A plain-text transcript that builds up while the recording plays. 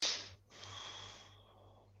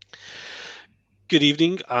Good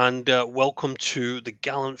evening and welcome to the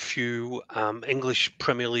Gallant Few English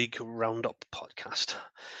Premier League Roundup podcast.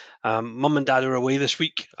 Mum and Dad are away this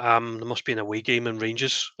week. There must be an away game in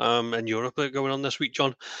Rangers in Europe going on this week,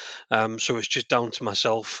 John. So it's just down to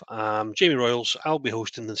myself, Jamie Royals. I'll be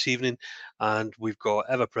hosting this evening, and we've got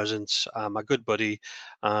ever present my good buddy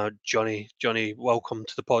Johnny. Johnny, welcome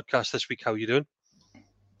to the podcast this week. How are you doing?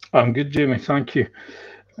 I'm good, Jamie. Thank you.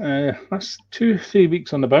 That's 3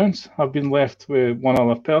 weeks on the bounce. I've been left with one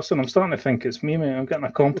other person. I'm starting to think it's me, mate. I'm getting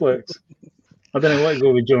a complex. I don't want to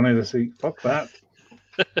go with Johnny this week. Fuck that.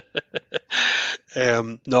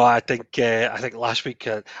 No, I think last week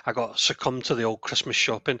I got succumbed to the old Christmas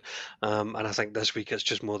shopping, and I think this week it's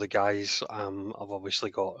just more the guys. I've obviously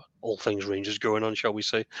got all things Rangers going on, shall we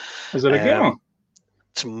say? Is it a game on?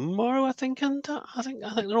 Tomorrow, I think, and I think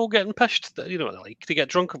they're all getting pissed. You know, like they get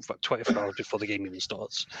drunk about 24 hours before the game even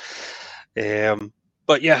starts.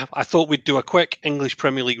 But yeah, I thought we'd do a quick English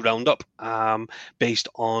Premier League roundup based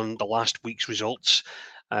on the last week's results.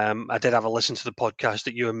 I did have a listen to the podcast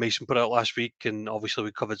that you and Mason put out last week, and obviously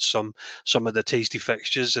we covered some of the tasty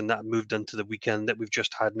fixtures, and that moved into the weekend that we've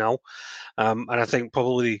just had now. And I think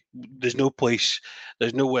probably there's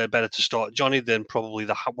nowhere better to start, Johnny, than probably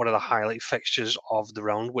one of the highlight fixtures of the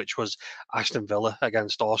round, which was Aston Villa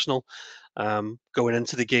against Arsenal. Going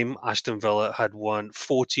into the game, Aston Villa had won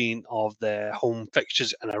 14 of their home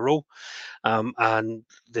fixtures in a row. And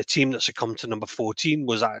the team that succumbed to number 14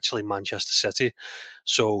 was actually Manchester City.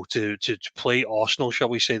 So to play Arsenal, shall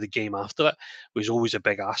we say, the game after that was always a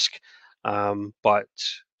big ask. But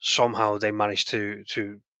somehow they managed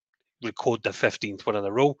to record their 15th win in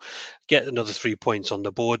a row, get another 3 points on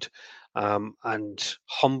the board, and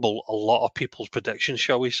humble a lot of people's predictions,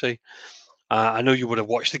 shall we say. I know you would have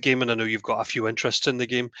watched the game, and I know you've got a few interests in the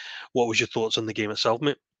game. What was your thoughts on the game itself,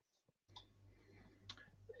 mate?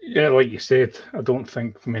 Yeah, like you said, I don't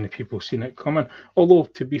think many people seen it coming. Although,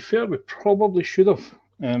 to be fair, we probably should have.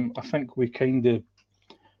 I think we kind of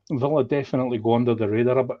Villa definitely go under the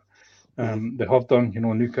radar a bit. They have done.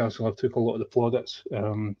 Newcastle have took a lot of the plaudits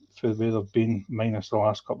for the way they've been, minus the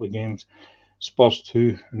last couple of games. Spurs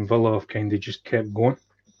too, and Villa have kind of just kept going.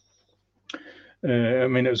 I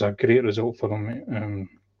mean, it was a great result for them.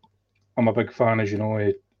 I'm a big fan, as you know,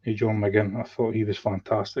 of John McGinn. I thought he was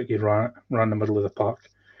fantastic. He ran the middle of the park,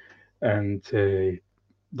 and the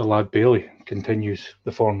lad Bailey continues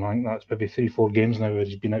the form. I think that's maybe 3-4 games now where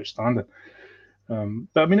he's been outstanding.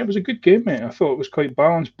 But I mean, it was a good game, mate. I thought it was quite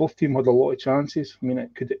balanced. Both teams had a lot of chances. I mean,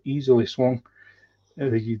 it could easily swung.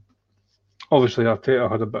 Obviously, Arteta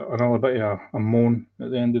had another bit of a moan at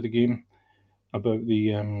the end of the game about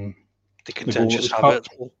the contentious habit.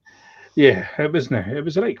 Yeah, it was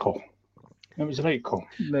the right call. It was the right call.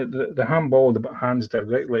 The handball, the hands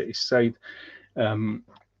directly at his side.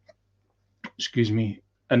 Excuse me,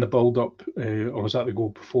 in the build up, or was that the goal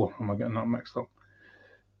before? Am I getting that mixed up?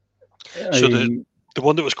 So the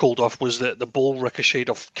one that was called off was that the ball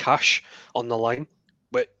ricocheted off Cash on the line,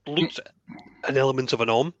 but looked an element of an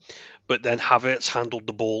arm, but then Havertz handled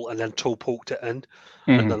the ball and then toe poked it in,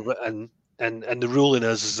 and the ruling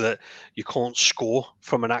is that you can't score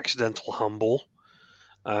from an accidental handball.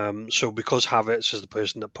 So because Havertz is the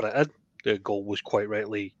person that put it in, the goal was quite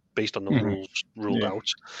rightly, based on the rules, ruled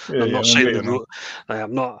out. I'm not saying the rule.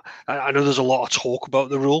 I'm not. I know there's a lot of talk about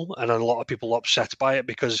the rule, and a lot of people upset by it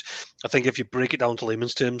because I think if you break it down to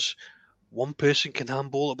layman's terms, one person can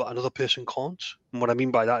handball it, but another person can't. And what I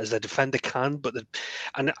mean by that is the defender can, but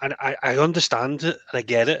I understand it and I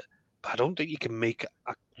get it, but I don't think you can make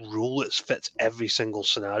a rule that fits every single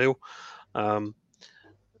scenario. I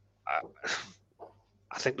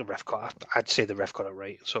think the ref I'd say the ref got it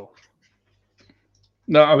right. So.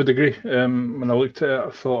 No, I would agree. When I looked at it, I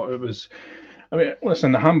thought it was. I mean,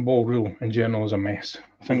 listen, the handball rule in general is a mess.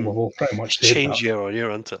 I think we've all pretty much said changed year on year,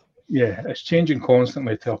 isn't it? Yeah, it's changing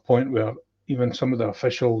constantly to a point where even some of the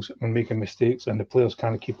officials are making mistakes and the players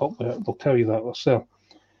can't keep up with it. They'll tell you that themselves.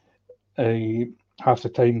 Half the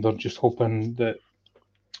time, they're just hoping that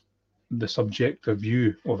the subjective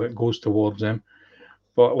view of it goes towards them.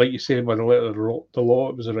 But like you said, by the letter of the law,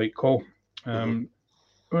 it was the right call.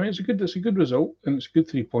 I mean, it's a good result, and it's a good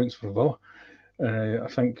 3 points for Villa. I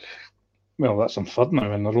think, well, that's in third now,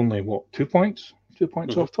 and they're only 2 points, 2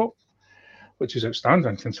 points off top, which is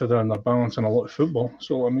outstanding considering they're balancing a lot of football.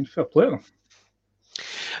 So I mean, fair play to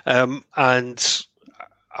them. And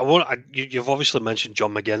you've obviously mentioned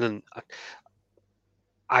John McGinn, and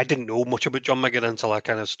I didn't know much about John McGinn until I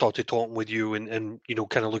kind of started talking with you and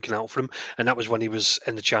kind of looking out for him. And that was when he was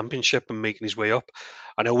in the Championship and making his way up.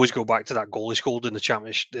 And I always go back to that goal he scored in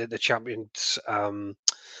the Championship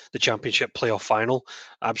playoff final.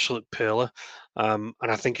 Absolute pearler. And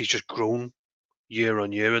I think he's just grown year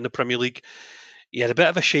on year in the Premier League. He had a bit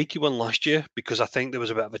of a shaky one last year because I think there was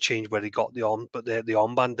a bit of a change where he got the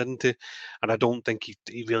armband, didn't he? And I don't think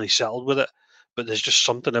he really settled with it. But there's just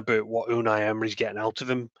something about what Unai Emery's getting out of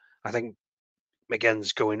him. I think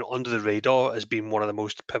McGinn's going under the radar as being one of the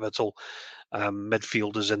most pivotal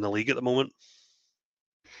midfielders in the league at the moment.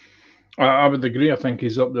 I would agree. I think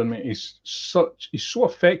he's up there, mate. He's so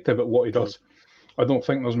effective at what he does. I don't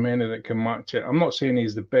think there's many that can match it. I'm not saying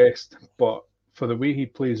he's the best, but for the way he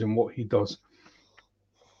plays and what he does,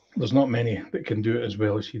 there's not many that can do it as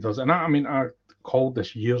well as he does. And I called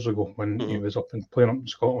this years ago when he was playing up in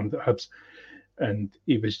Scotland at Hibs, and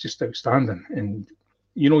he was just outstanding. And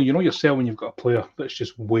you know yourself when you've got a player that's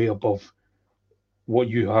just way above what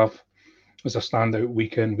you have as a standout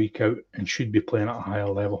week in, week out, and should be playing at a higher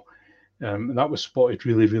level. And that was spotted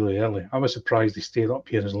really, really early. I was surprised he stayed up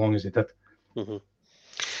here as long as he did.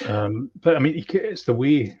 But I mean, it's the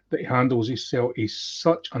way that he handles himself. He's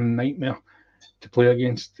such a nightmare to play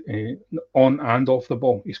against on and off the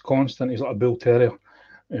ball. He's constant. He's like a bull terrier.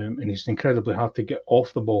 And he's incredibly hard to get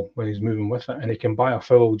off the ball when he's moving with it. And he can buy a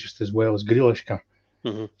foul just as well as Grealish can.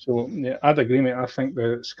 So, yeah, I'd agree, mate. I think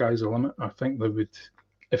the sky's the limit. I think they would,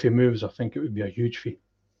 if he moves, I think it would be a huge feat.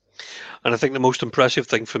 And I think the most impressive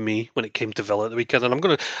thing for me when it came to Villa at the weekend, and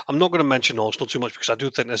I'm not going to mention Arsenal too much because I do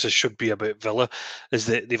think this should be about Villa, is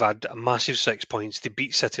that they've had a massive 6 points. They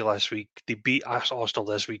beat City last week. They beat Arsenal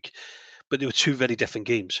this week, but they were two very different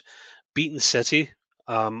games. Beating City,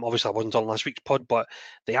 obviously I wasn't on last week's pod, but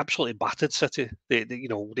they absolutely battered City. They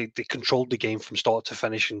controlled the game from start to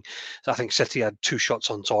finish, and I think City had 2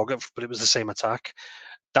 shots on target, but it was the same attack.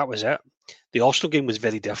 That was it. The Arsenal game was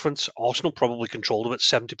very different. Arsenal probably controlled about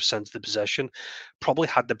 70% of the possession, probably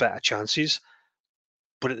had the better chances,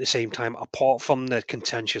 but at the same time, apart from the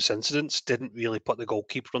contentious incidents, didn't really put the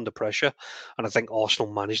goalkeeper under pressure. And I think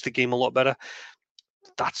Arsenal managed the game a lot better.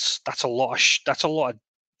 That's a lot of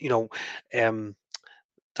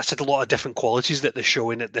different qualities that they're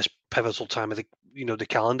showing at this pivotal time of the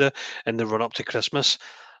calendar and the run up to Christmas.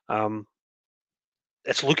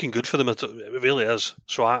 It's looking good for them. It really is.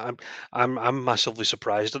 So I'm massively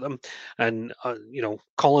surprised at them. And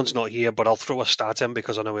Colin's not here, but I'll throw a stat in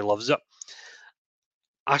because I know he loves it.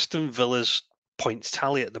 Aston Villa's points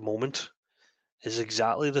tally at the moment is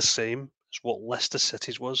exactly the same as what Leicester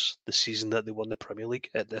City's was the season that they won the Premier League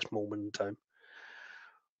at this moment in time.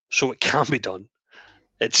 So it can be done.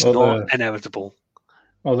 It's not inevitable.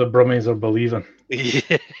 All the Brummies are believing. Yeah.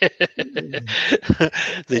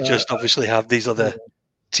 They just obviously have these other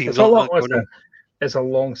teams. It's a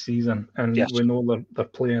long season, and we know they're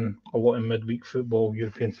playing a lot in midweek football,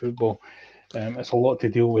 European football. It's a lot to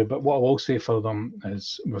deal with. But what I will say for them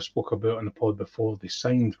is, we've spoke about in the pod before, they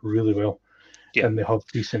signed really well. Yeah. And they have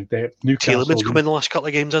decent depth. Tielemans come in the last couple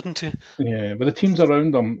of games, hasn't he? Yeah, but the teams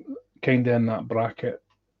around them, kind of in that bracket,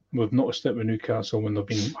 we've noticed it with Newcastle when they've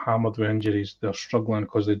been hammered with injuries. They're struggling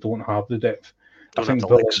because they don't have the depth. I think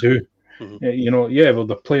Villa do. Well,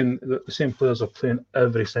 they're playing, the same players are playing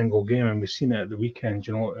every single game, and we've seen it at the weekend.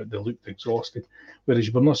 They looked exhausted.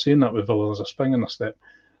 Whereas we're not seeing that with Villa. There's a spring in their step.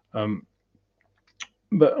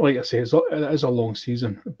 But like I say, it is a long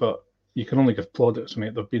season, but you can only give plaudits,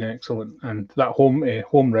 mate. They've been excellent, and that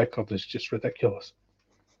home record is just ridiculous.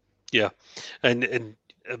 Yeah, and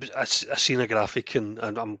I seen a graphic, and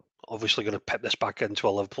I'm obviously going to pip this back into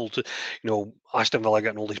a Liverpool. Aston Villa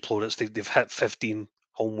getting all these plaudits. They've hit 15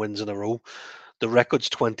 home wins in a row. The record's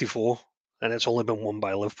 24, and it's only been won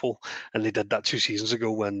by Liverpool, and they did that 2 seasons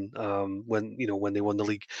ago when they won the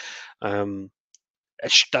league.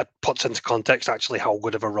 That puts into context actually how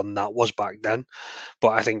good of a run that was back then.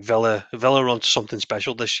 But I think Villa are onto something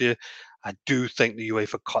special this year. I do think the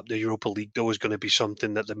UEFA Cup, the Europa League, though, is going to be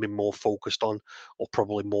something that they'll be more focused on, or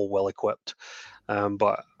probably more well equipped.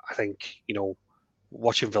 But I think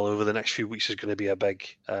watching Villa over the next few weeks is going to be a big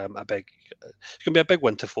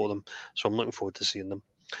winter for them. So I'm looking forward to seeing them.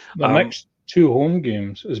 The next 2 home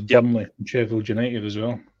games is Burnley and Sheffield United as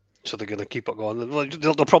well. So they're going to keep it going.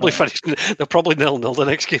 They'll probably finish. They'll probably 0-0 the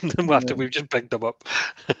next game after we've just picked them up.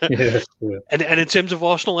 Yeah. And in terms of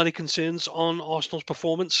Arsenal, any concerns on Arsenal's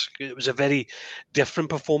performance? It was a very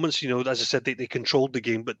different performance. As I said, they controlled the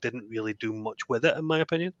game but didn't really do much with it, in my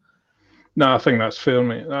opinion. No, I think that's fair,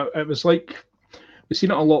 mate. It was like, we've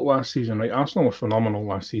seen it a lot last season, right? Arsenal were phenomenal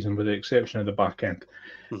last season, with the exception of the back end.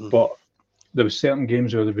 Mm-hmm. But there was certain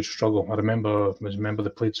games where they would struggle. I remember they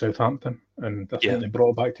played Southampton, and I think they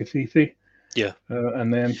brought it back to 3-3. Yeah.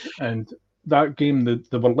 And that game,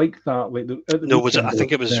 they were like that. Like at the No, was it? weekend, I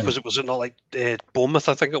think it was. yeah. Was it not like Bournemouth?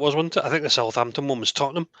 I think it was, wasn't it? I think the Southampton one was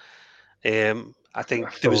Tottenham. I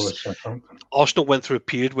think there was. Arsenal went through a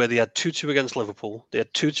period where they had 2-2 against Liverpool, they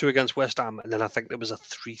had 2-2 against West Ham, and then I think there was a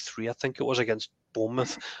 3-3. I think it was against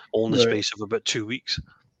Bournemouth, all in the space of about 2 weeks.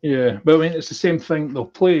 Yeah, but I mean, it's the same thing. They'll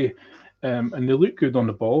play, and they look good on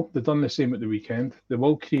the ball. They've done the same at the weekend. They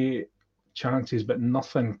will create chances, but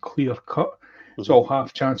nothing clear cut. It's all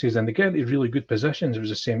half chances, and they get into really good positions. It was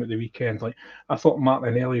the same at the weekend. Like, I thought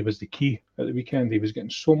Martinelli was the key at the weekend. He was getting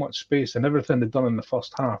so much space, and everything they'd done in the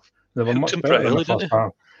first half, they were much better in the first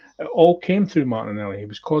half. It all came through Martinelli. He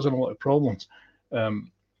was causing a lot of problems.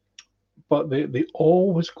 But they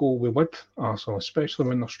always go with width, Arsenal, especially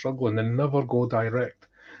when they're struggling. They never go direct.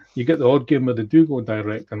 You get the odd game where they do go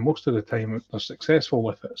direct, and most of the time they're successful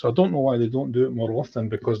with it. So I don't know why they don't do it more often,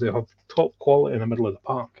 because they have top quality in the middle of the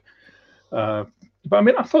park. But I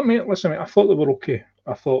mean, I thought they were okay.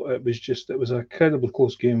 I thought it was a incredibly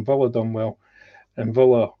close game. Villa done well, and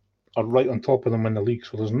Villa are right on top of them in the league,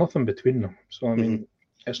 so there's nothing between them. So I mean,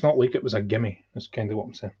 it's not like it was a gimme. That's kind of what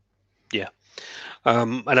I'm saying. Yeah.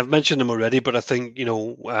 And I've mentioned them already, but I think,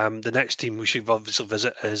 the next team we should obviously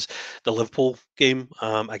visit is the Liverpool game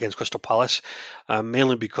against Crystal Palace,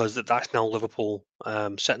 mainly because that's now Liverpool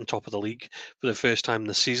sitting top of the league for the first time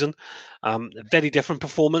this season. A very different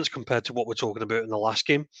performance compared to what we're talking about in the last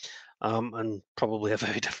game, and probably a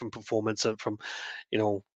very different performance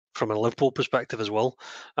from a Liverpool perspective as well.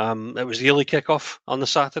 It was the early kickoff on the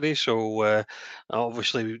Saturday, so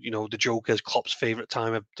obviously, the joke is Klopp's favourite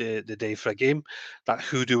time of the day for a game. That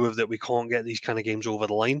hoodoo of that we can't get these kind of games over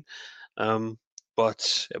the line.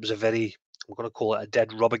 But it was I'm going to call it a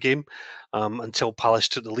dead rubber game until Palace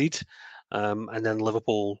took the lead. And then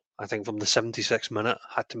Liverpool, I think from the 76th minute,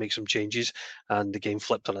 had to make some changes, and the game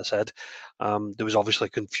flipped on its head. There was obviously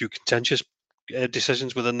a few contentious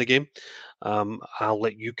decisions within the game. I'll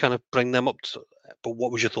let you kind of bring them up. But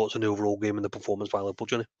what was your thoughts on the overall game and the performance by Liverpool,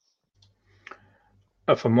 Johnny?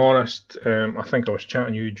 If I'm honest, I think I was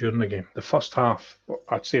chatting to you during the game. The first half,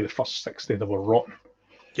 I'd say the first 60, they were rotten.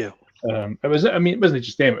 Yeah. It wasn't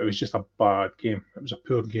just them. It was just a bad game. It was a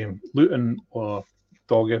poor game. Luton were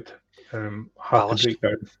dogged. Hard to break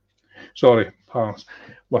down. Sorry, Palace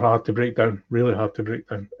were hard to break down. Really hard to break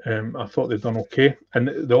down. I thought they'd done okay, and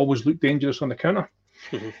they always looked dangerous on the counter.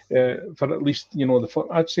 For at least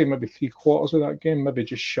I'd say maybe 3/4 of that game, maybe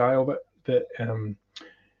just shy of it. That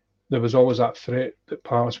there was always that threat that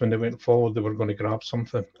Palace, when they went forward, they were going to grab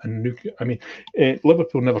something. And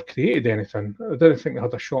Liverpool never created anything. I didn't think they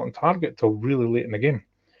had a shot on target till really late in the game.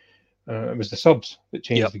 It was the subs that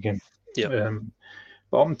changed the game.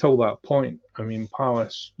 But up until that point,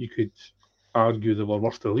 Palace, you could argue they were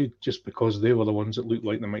worth the lead just because they were the ones that looked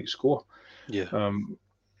like they might score. Yeah.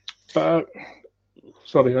 But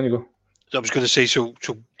sorry, on you go. I was going to say, so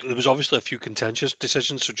there was obviously a few contentious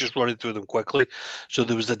decisions, so just running through them quickly. So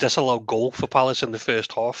there was the disallowed goal for Palace in the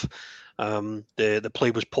first half. The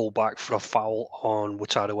play was pulled back for a foul on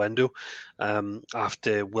Wataru Endo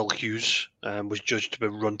after Will Hughes was judged to be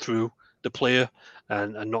run through the player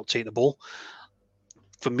and not take the ball.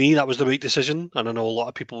 For me, that was the right decision, and I know a lot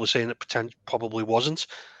of people were saying it probably wasn't.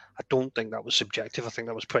 I don't think that was subjective. I think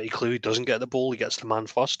that was pretty clear. He doesn't get the ball; he gets the man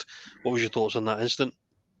first. What was your thoughts on that incident?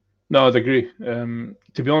 No, I'd agree. To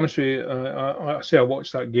be honest with you, I say I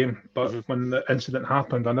watched that game, but when the incident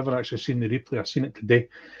happened, I never actually seen the replay. I've seen it today,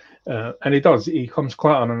 and he comes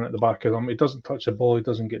clattering at the back of them. He doesn't touch the ball. He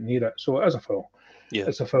doesn't get near it. So it is a foul. Yeah,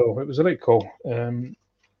 it's a foul. It was the right call.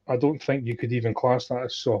 I don't think you could even class that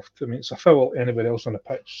as soft. It's a foul anywhere else on the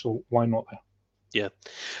pitch, so why not there? Yeah.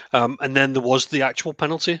 And then there was the actual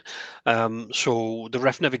penalty. So the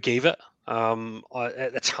ref never gave it.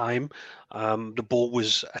 At the time, the ball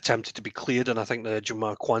was attempted to be cleared, and I think the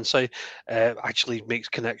Jamal Kwanzaa actually makes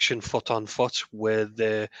connection foot on foot with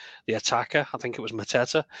the attacker. I think it was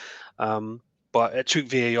Mateta. But it took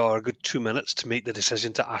VAR a good 2 minutes to make the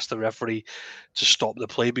decision to ask the referee to stop the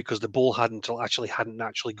play because the ball hadn't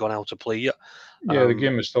actually gone out of play yet. Yeah, the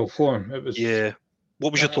game was still flowing. It was. Yeah.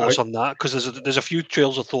 What was your thoughts on that? Because there's a few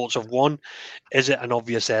trails of thoughts of one, is it an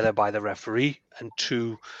obvious error by the referee? And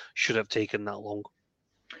two, should have taken that long?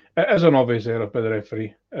 It is an obvious error by the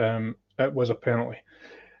referee. It was a penalty.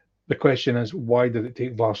 The question is, why did it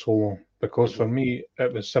take VAR so long? Because for me,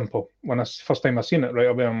 it was simple. When first time I seen it right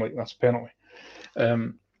away, I'm like, that's a penalty.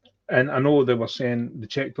 And I know they were saying they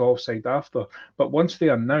checked the offside after, but once they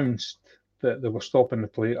announced that they were stopping the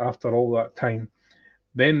play after all that time,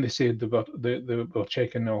 then they said they were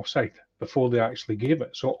checking the offside. before they actually gave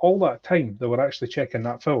it. So all that time, they were actually checking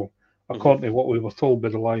that film, according to what we were told by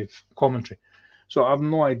the live commentary. So I have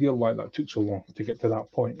no idea why that took so long to get to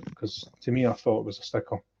that point, because to me, I thought it was a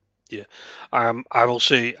sticker. Yeah, I will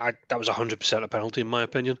say that was 100% a penalty in my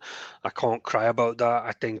opinion. I can't cry about that.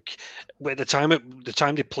 I think at the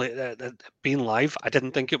time they played being live, I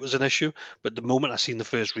didn't think it was an issue. But the moment I seen the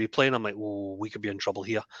first replay, and I'm like, oh, we could be in trouble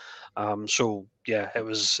here. So yeah, it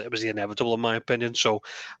was the inevitable in my opinion. So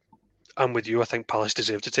I'm with you. I think Palace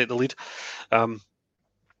deserved to take the lead. Now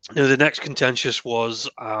the next contentious was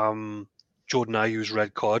Jordan Ayew's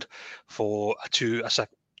red card for a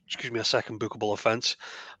second bookable offence.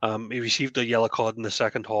 He received a yellow card in the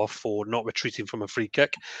second half for not retreating from a free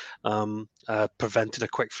kick, prevented a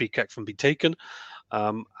quick free kick from being taken,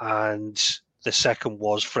 and the second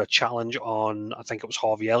was for a challenge on, I think it was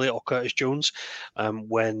Harvey Elliott or Curtis Jones,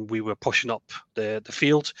 when we were pushing up the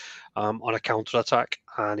field on a counter attack,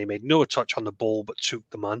 and he made no touch on the ball but took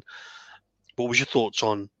the man. What was your thoughts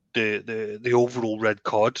on the overall red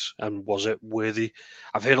card, and was it worthy?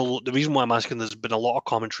 I've heard the reason why I'm asking, there's been a lot of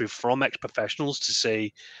commentary from ex-professionals to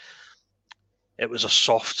say it was a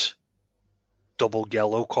soft double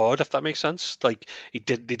yellow card, if that makes sense. Like they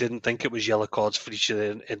didn't think it was yellow cards for each of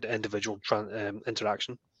the individual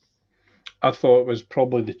interaction. I thought it was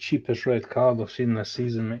probably the cheapest red card I've seen this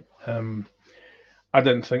season, mate. I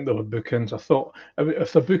didn't think there were bookends. I thought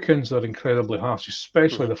if the bookends are incredibly harsh,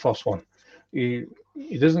 especially the first one, he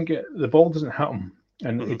doesn't get the ball, doesn't hit him,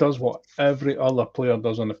 and he does what every other player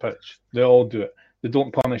does on the pitch. They all do it. They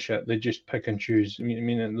don't punish it. They just pick and choose. I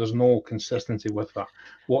mean, there's no consistency with that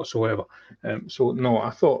whatsoever. So no, I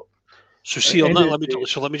thought. So see on that,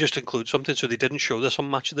 let me just include something. So they didn't show this on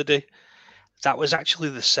Match of the Day. That was actually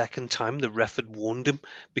the second time the ref had warned him,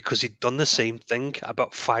 because he'd done the same thing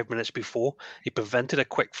about 5 minutes before. He prevented a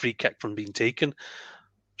quick free kick from being taken.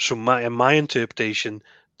 So in my interpretation,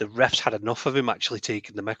 the refs had enough of him actually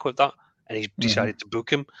taking the mick with that, and he decided to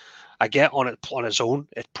book him. I get on its own,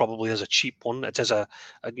 it probably is a cheap one. It is a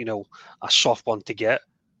soft one to get.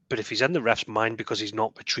 But if he's in the ref's mind because he's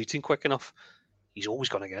not retreating quick enough, he's always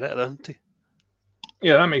going to get it, isn't he?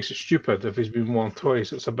 Yeah, that makes it stupid if he's been warned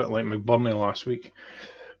twice. It's a bit like McBurney last week.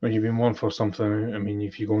 When you've been warned for something, I mean,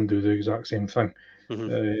 if you go and do the exact same thing,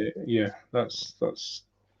 yeah, that's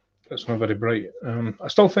not very bright. I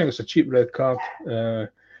still think it's a cheap red card. And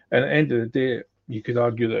at the end of the day, you could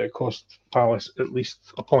argue that it cost Palace at least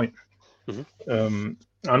a point.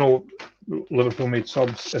 I know Liverpool made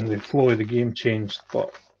subs and the flow of the game changed,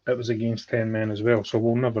 but it was against 10 men as well, so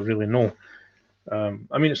we'll never really know.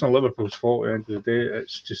 I mean, it's not Liverpool's fault at the end of the day.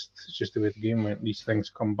 It's just the way the game went. These things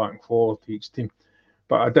come back and forth to each team.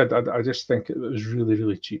 But I just think it was really,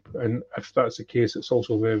 really cheap. And if that's the case, it's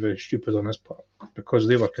also very, very stupid on his part, because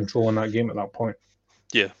they were controlling that game at that point.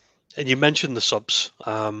 Yeah. And you mentioned the subs.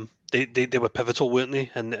 They were pivotal, weren't they,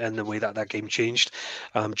 in the way that game changed.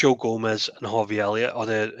 Joe Gomez and Harvey Elliott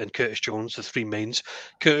and Curtis Jones, the three mains.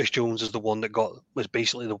 Curtis Jones is the one that was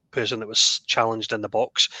basically the person that was challenged in the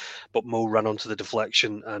box, but Mo ran onto the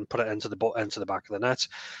deflection and put it into the back of the net.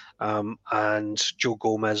 And Joe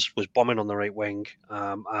Gomez was bombing on the right wing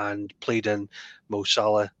and played in Mo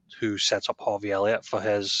Salah, who sets up Harvey Elliott for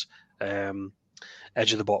his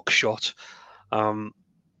edge of the box shot.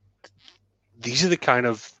 These are the kind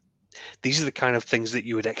of things that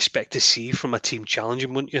you would expect to see from a team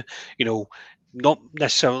challenging, wouldn't you? You know, not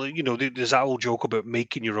necessarily, there's that old joke about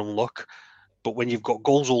making your own luck, but when you've got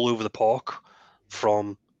goals all over the park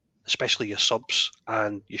from especially your subs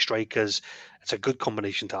and your strikers, it's a good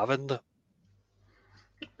combination to have, isn't it?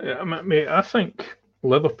 Yeah, mate, I think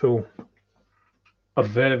Liverpool are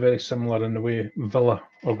very, very similar in the way Villa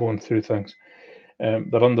are going through things.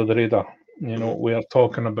 They're under the radar. We are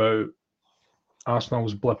talking about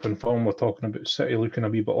Arsenal's blip in form. We're talking about City looking a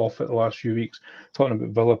wee bit off it the last few weeks. Talking about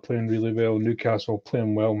Villa playing really well, Newcastle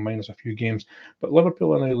playing well, minus a few games. But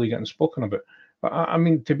Liverpool are not really getting spoken about. But I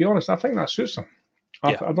mean, to be honest, I think that suits them.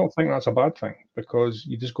 I don't think that's a bad thing, because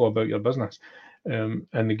you just go about your business. And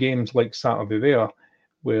the games like Saturday there,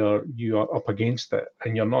 where you are up against it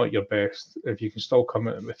and you're not at your best, if you can still come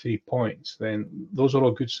out with 3 points, then those are all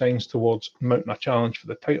good signs towards mounting a challenge for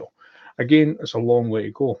the title. Again, it's a long way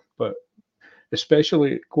to go, but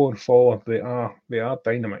especially going forward, they are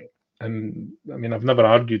dynamite. And I mean, I've never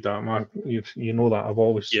argued that, Mark. You know that. I've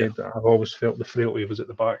always said that. I've always felt the frailty was at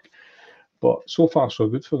the back. But so far, so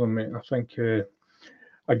good for them, mate. I think,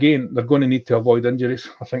 again, they're going to need to avoid injuries.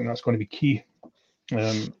 I think that's going to be key.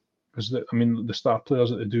 Because, the star players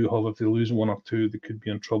that they do have, if they lose one or two, they could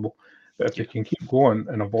be in trouble. But if they can keep going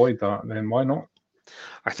and avoid that, then why not?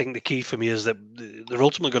 I think the key for me is that they're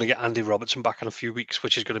ultimately going to get Andy Robertson back in a few weeks,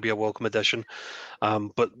 which is going to be a welcome addition.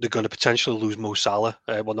 But they're going to potentially lose Mo Salah.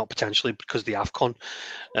 Well, not potentially, because the AFCON,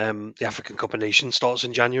 the African Cup of Nations, starts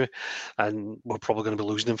in January, and we're probably going to be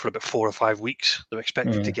losing him for about 4 or 5 weeks. They're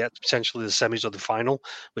expected to get potentially the semis or the final,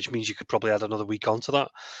 which means you could probably add another week onto that.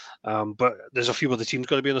 But there's a few other teams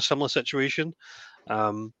going to be in a similar situation.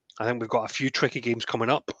 I think we've got a few tricky games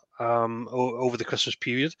coming up over the Christmas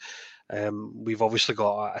period. We've obviously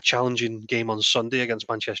got a challenging game on Sunday against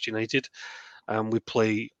Manchester United. We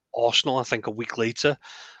play Arsenal, I think, a week later.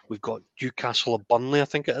 We've got Newcastle or Burnley, I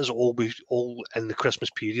think it is, all in the Christmas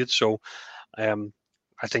period. So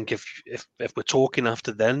I think if we're talking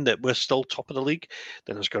after then that we're still top of the league,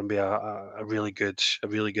 then it's going to be a really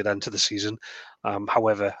good end to the season.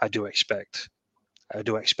 However, I do expect a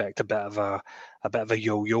bit of a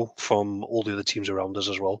yo-yo from all the other teams around us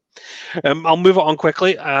as well. I'll move it on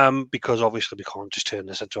quickly because obviously we can't just turn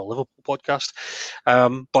this into a Liverpool podcast.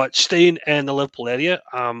 But staying in the Liverpool area,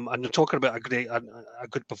 and talking about a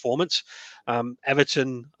good performance,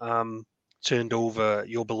 Everton turned over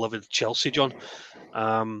your beloved Chelsea, John.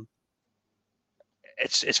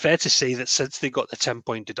 It's fair to say that since they got the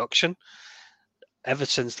 10-point deduction, ever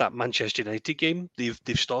since that Manchester United game, they've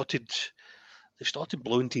started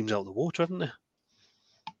blowing teams out of the water, haven't they?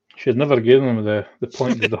 Should never give them the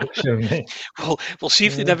point deduction. Well, we'll see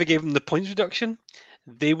if they never gave them the points reduction.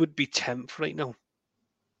 They would be 10th right now.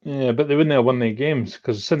 Yeah, but they wouldn't have won their games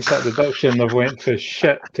because since that deduction, they've went from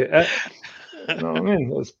shit to it. You know what I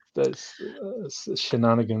mean? That's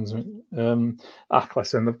shenanigans.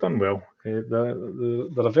 Listen, they've done well. They're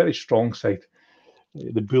a very strong side.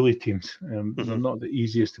 The bully teams, they're not the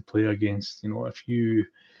easiest to play against. You know, if you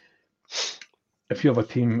have a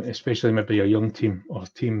team, especially maybe a young team or a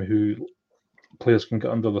team who players can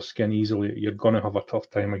get under their skin easily, you're going to have a tough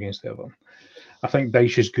time against Everton. I think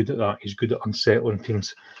Dyche is good at that. He's good at unsettling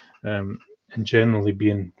teams and generally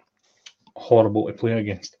being horrible to play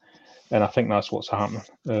against. And I think that's what's happening.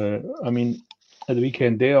 I mean, at the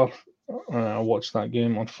weekend there, I watched that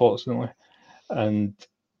game, unfortunately, and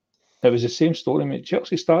it was the same story, mate.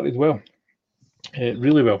 Chelsea started well,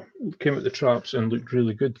 really well, came out the traps and looked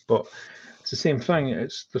really good, but it's the same thing.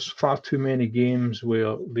 There's far too many games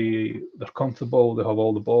where they're comfortable, they have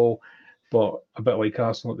all the ball, but a bit like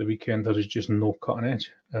Arsenal at the weekend, there is just no cutting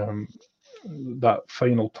edge. That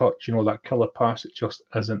final touch, that killer pass, it just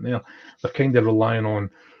isn't there. They're kind of relying on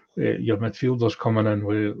your midfielders coming in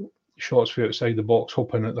with shots from outside the box,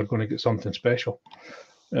 hoping that they're going to get something special,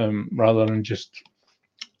 rather than just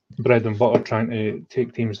bread and butter trying to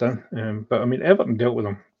take teams down. But I mean, Everton dealt with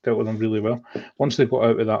them really well. Once they got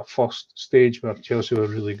out of that first stage where Chelsea were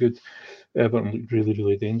really good, Everton looked really,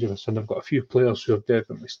 really dangerous. And they've got a few players who have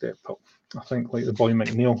definitely stepped up. I think like the boy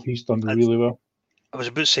McNeil, he's done really well. I was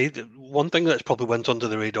about to say that one thing that's probably went under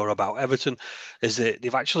the radar about Everton is that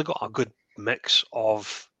they've actually got a good mix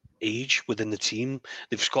of age within the team.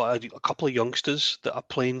 They've got a couple of youngsters that are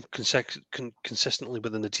playing consistently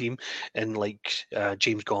within the team, and like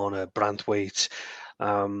James Garner, Branthwaite,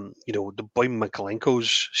 the boy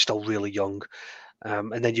Mykolenko's still really young.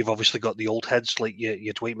 And then you've obviously got the old heads like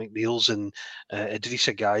your Dwight McNeil's and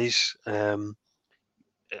Idrissa Guys,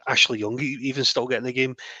 Ashley Young even still getting the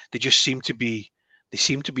game. They seem to be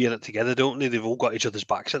in it together, don't they? They've all got each other's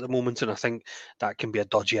backs at the moment, and I think that can be a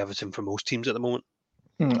dodgy Everton for most teams at the moment.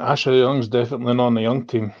 Ashley Young's definitely not on the young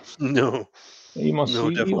team. No. He must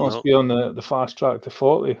be on the fast track to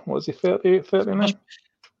 40. What's he, 38, 39?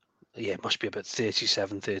 Yeah, it must be about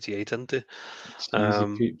 37, 38, isn't it?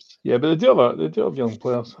 Yeah, but they do have young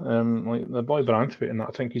players. Like the boy Branthwaite, and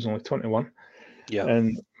I think he's only 21. Yeah.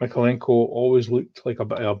 And Mykolenko always looked like a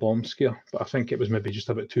bit of a bomb scare, but I think it was maybe just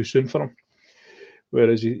a bit too soon for him.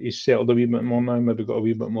 Whereas he's settled a wee bit more now, maybe got a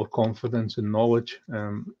wee bit more confidence and knowledge,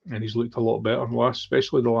 and he's looked a lot better.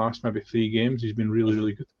 Especially the last maybe 3 games, he's been really,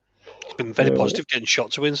 really good. He's been very positive, getting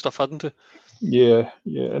shots away and stuff, hadn't he? Yeah,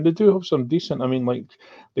 and they do have some decent. I mean, like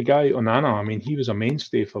the guy Onana. I mean, he was a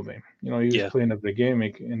mainstay for them. He was playing every game,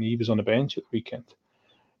 and he was on the bench at the weekend.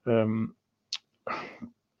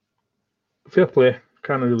 Fair play.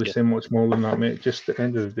 Can't really say much more than that, mate. Just at the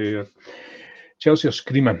end of the day, Chelsea are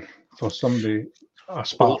screaming for somebody. A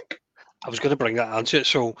spark. Well, I was going to bring that onto it.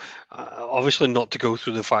 So, obviously, not to go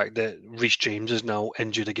through the fact that Reece James is now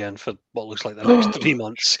injured again for what looks like the next 3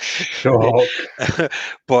 months.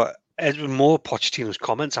 But it was more Pochettino's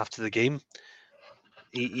comments after the game.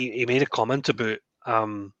 He made a comment about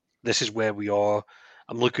this is where we are.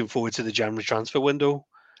 I'm looking forward to the January transfer window,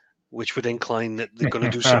 which would incline that they're going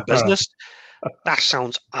to do some business. That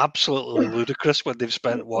sounds absolutely ludicrous when they've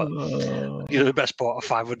spent the best part of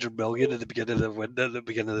 500 million at the beginning of the window, at the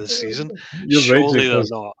beginning of the season. You're Surely right, they're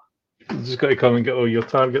not. you just got to come and get all your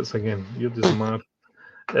targets again. You're just mad.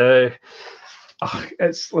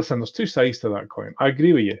 Listen. There's two sides to that coin. I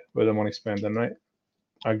agree with you with the money spending, right?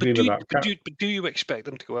 I agree with that. But do you expect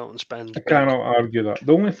them to go out and spend? I cannot argue that.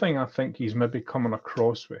 The only thing I think he's maybe coming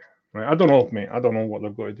across with, right? I don't know, mate. I don't know what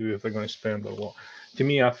they're going to do, if they're going to spend or what. To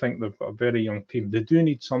me, I think they've got a very young team. They do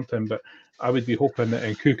need something, but I would be hoping that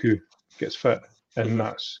Nkuku gets fit, and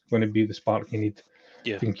that's going to be the spark you need.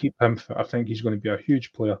 Yeah. If you can keep him fit, I think he's going to be a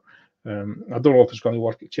huge player. I don't know if it's going to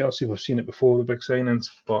work at Chelsea. We've seen it before, the big signings,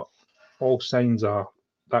 but all signs are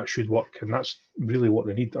that should work, and that's really what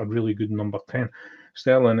they need, a really good number 10.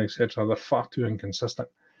 Sterling, etc., they're far too inconsistent.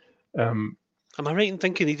 Am I right in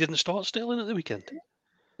thinking he didn't start Sterling at the weekend?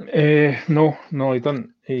 No, he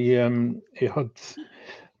didn't. He had.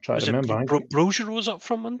 Try to remember. Brozier was up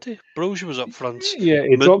front, wasn't he? Brozier was up front. Yeah,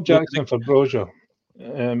 he dropped Jackson for Brozier,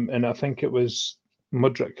 and I think it was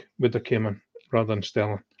Mudryk would have came in rather than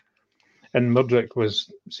Sterling. And Mudryk was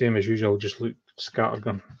same as usual, just looked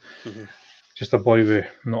scattergun. Just a boy with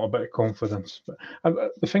not a bit of confidence. But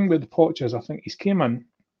the thing with the Poch is, I think he's came in,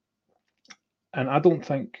 and I don't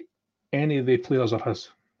think any of the players are his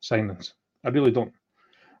signings. I really don't.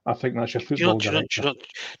 I think that's your football director. Do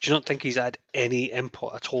you not think he's had any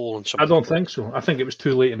input at all on something? I don't think so. I think it was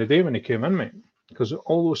too late in the day when he came in, mate. Because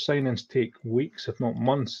all those signings take weeks, if not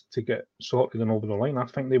months, to get sorted and over the line. I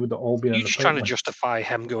think they would have all been. You're just trying to justify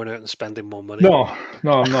him going out and spending more money. No,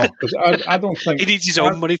 I'm not. Because I don't think he needs his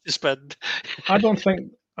own money to spend. I don't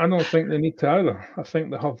think they need to either. I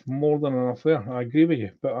think they have more than enough there. I agree with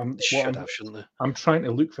you, but shouldn't they? I'm trying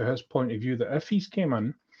to look for his point of view. That if he's came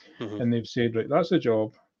in and they've said, right, that's the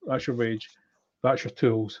job, that's your wage, that's your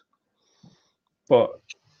tools, but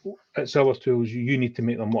it's our tools. You need to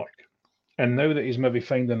make them work. And now that he's maybe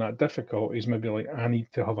finding that difficult, he's maybe like, I need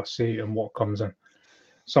to have a say in what comes in.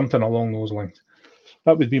 Something along those lines.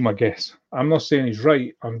 That would be my guess. I'm not saying he's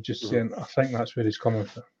right. I'm just saying I think that's where he's coming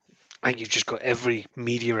from. I think you've just got every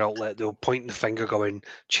media outlet, they'll pointing the finger going,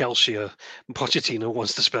 Chelsea or Pochettino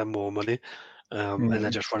wants to spend more money. And they're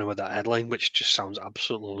just running with that headline, which just sounds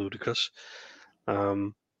absolutely ludicrous.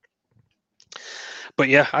 But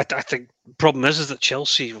yeah, I think the problem is that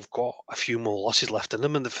Chelsea have got a few more losses left in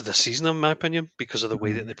them for the season, in my opinion, because of the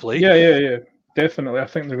way that they play. Yeah, definitely. I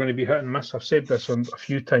think they're going to be hit and miss. I've said this a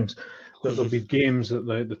few times, that there'll be games that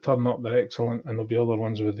they turn up, they're excellent, and there'll be other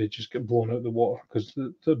ones where they just get blown out of the water because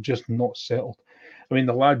they're just not settled. I mean,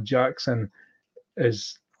 the lad Jackson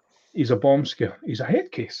he's a bomb scare. He's a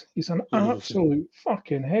head case. He's an absolute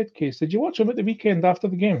fucking head case. Did you watch him at the weekend after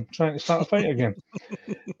the game trying to start a fight again?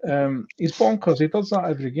 He's bonkers. He does that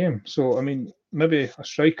every game. So, I mean, maybe a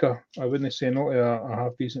striker, I wouldn't say no to a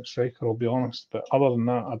half-decent striker, I'll be honest. But other than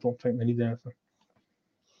that, I don't think they need anything.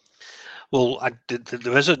 Well,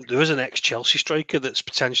 there is an ex-Chelsea striker that's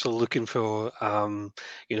potentially looking for,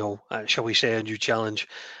 shall we say, a new challenge,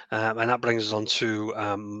 and that brings us on to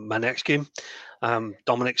my next game.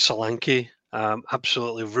 Dominic Solanke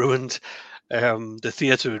absolutely ruined the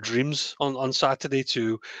Theatre of Dreams on Saturday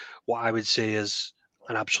to what I would say is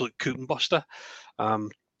an absolute coot buster.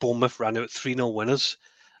 Bournemouth ran out 3-0 winners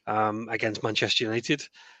against Manchester United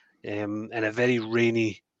on a very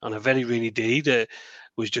rainy day that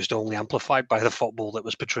was just only amplified by the football that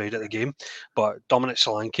was portrayed at the game. But Dominic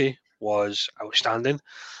Solanke was outstanding.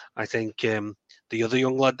 I think the other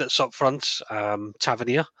young lad that's up front,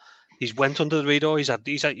 Tavernier, he's went under the radar. He's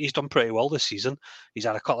done pretty well this season. He's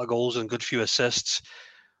had a couple of goals and a good few assists.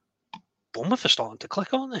 Bournemouth are starting to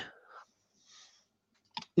click, aren't they?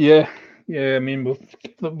 Yeah. I mean,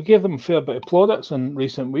 we gave them a fair bit of plaudits in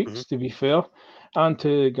recent weeks, to be fair, and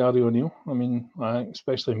to Gary O'Neill. I mean,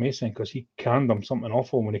 especially Mason, because he canned them something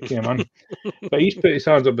awful when he came in. But he's put his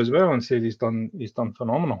hands up as well and said he's done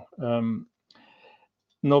phenomenal.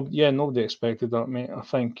 Nobody expected that, mate. I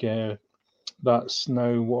think that's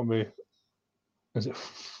now is it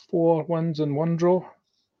 4 wins and 1 draw?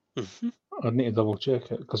 I'd need to double check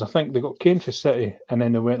it because I think they got Kane for City and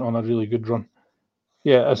then they went on a really good run.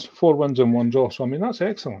 Yeah, it's 4 wins and 1 draw. So I mean that's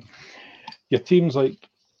excellent. Your teams like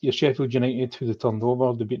your Sheffield United, who they turned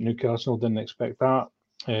over, they beat Newcastle, didn't expect that.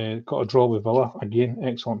 Got a draw with Villa again,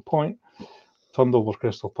 excellent point. Turned over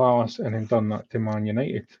Crystal Palace and then done that to Man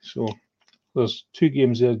United. So there's 2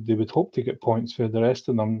 games there they would hope to get points for. The rest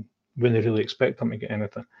of them when they really expect them to get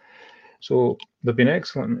anything. So they've been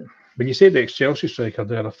excellent. When you said the ex-Chelsea striker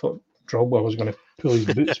there, I thought Drogba was going to pull his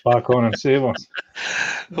boots back on and save us.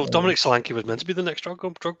 Well, Dominic Solanke was meant to be the next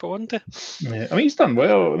Drogba, wasn't he? Yeah, I mean, he's done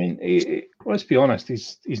well. I mean, let's be honest,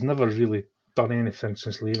 he's never really done anything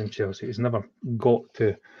since leaving Chelsea. He's never got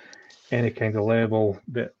to any kind of level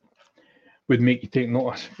that would make you take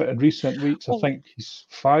notice. But in recent weeks, I think he's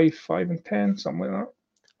 5-10, something like that.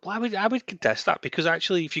 Well, I would contest that, because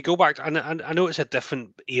actually, if you go back, and I know it's a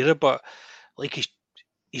different era, but like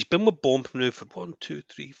he's been with Bournemouth now for 1, 2,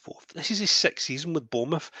 3, 4. This is his 6th season with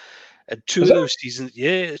Bournemouth, and two of those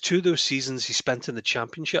seasons he spent in the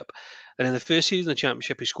Championship. And in the first season of the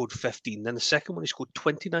Championship, he scored 15. Then the second one, he scored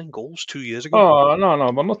 29 goals 2 years ago. Oh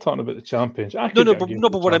no, we're not talking about the Championship.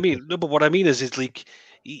 But what I mean is like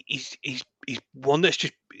he's one that's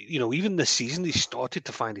just, even this season he started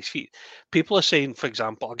to find his feet. People are saying, for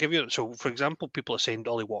example, people are saying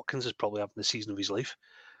Ollie Watkins is probably having the season of his life.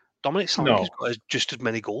 Dominic Solanke's got just as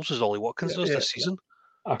many goals as Ollie Watkins does this season.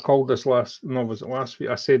 I called this last week?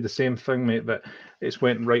 I said the same thing, mate, that it's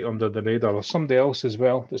went right under the radar. There's somebody else as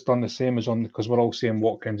well that's done the same as on, because we're all saying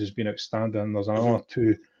Watkins has been outstanding. There's another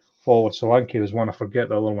two forwards. Solanke, there's one, I forget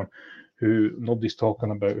the other one, who nobody's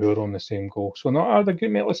talking about, who are on the same goal. So no, they're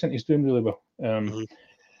good, mate. Listen, he's doing really well. And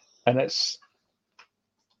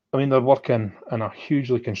they're working in a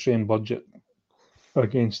hugely constrained budget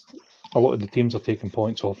against a lot of the teams are taking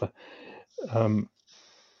points off it.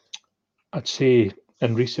 I'd say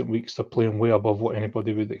in recent weeks they're playing way above what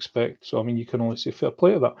anybody would expect. So you can only say fair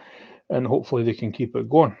play to that, and hopefully they can keep it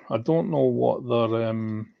going. I don't know what their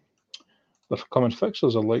coming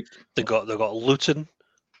fixtures are like. They got Luton,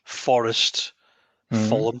 Forest,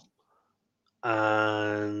 Fulham,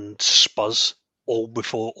 and Spurs, all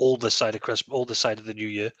this side of the new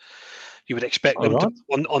year. You would expect them to,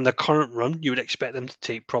 on the current run, you would expect them to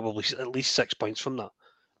take probably at least 6 points from that.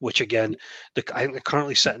 Which again, I think they're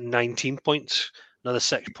currently sitting 19 points. Another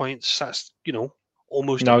 6 points. That's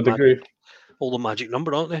almost the magic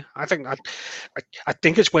number, aren't they? I think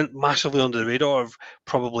it's went massively under the radar of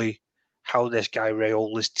probably how this guy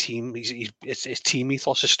Rayola's team, his team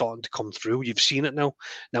ethos is starting to come through. You've seen it now.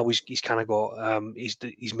 Now he's kind of got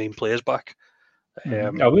his main players back. I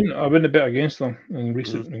wouldn't bet against them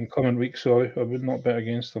in coming weeks. Sorry, I would not bet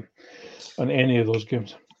against them in any of those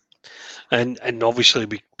games. And obviously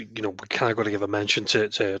we kind of got to give a mention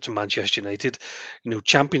to Manchester United,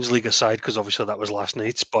 Champions League aside, because obviously that was last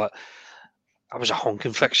night's, but that was a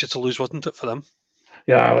honking fixture to lose, wasn't it, for them?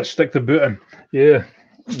 Yeah, let's stick the boot in. Yeah.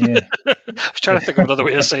 I was trying to think of another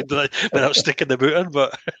way to say that without sticking the boot in,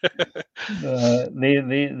 but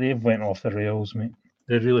they've went off the rails, mate.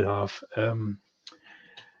 They really have.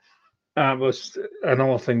 Was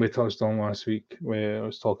another thing we touched on last week, where I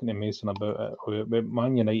was talking to Mason about it. With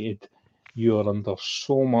Man United, you are under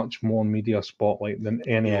so much more media spotlight than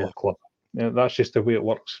any other club. That's just the way it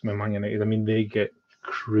works with Man United. They get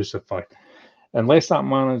crucified. Unless that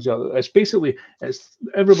manager, it's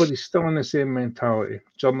everybody's still in the same mentality,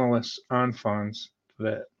 journalists and fans,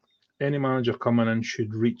 that any manager coming in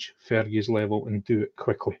should reach Fergie's level and do it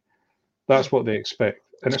quickly. That's what they expect.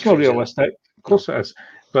 And it's not realistic. Of course it is.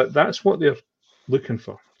 But that's what they're looking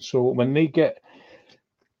for. So when they get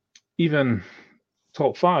even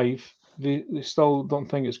top 5, they still don't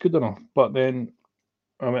think it's good enough. But then,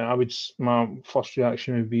 my first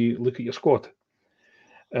reaction would be, look at your squad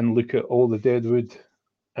and look at all the deadwood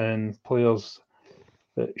and players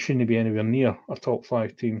that shouldn't be anywhere near a top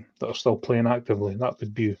 5 team that are still playing actively. That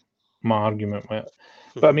would be my argument with it.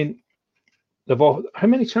 But how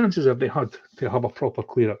many chances have they had to have a proper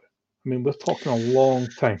clear out? We're talking a long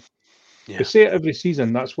time. Yeah. They say it every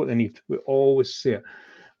season. That's what they need. We always say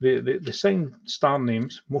it. They sign star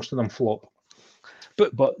names. Most of them flop.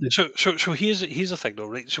 So here's the thing, though,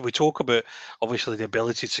 right? So we talk about obviously the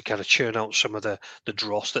ability to kind of churn out some of the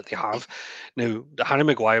dross that they have. Now, Harry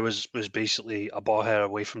Maguire was basically a bar hair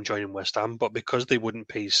away from joining West Ham, but because they wouldn't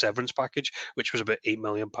pay his severance package, which was about £8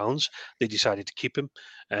 million, they decided to keep him.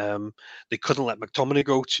 They couldn't let McTominay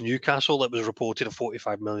go to Newcastle. That was reported a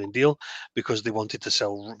 £45 million deal because they wanted to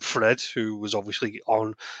sell Fred, who was obviously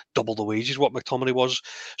on double the wages what McTominay was.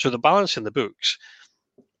 So the balance in the books.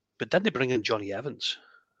 But then they bring in Johnny Evans.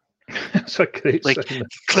 That's a great do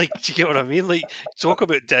you get what I mean? Like, talk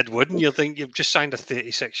about deadwood, and you think you've just signed a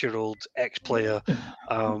 36-year-old ex-player,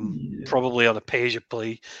 probably on a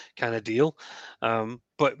pay-as-you-play kind of deal.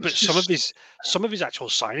 But some of his actual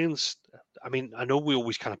signings, I know we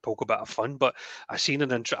always kind of poke about a fun, but I seen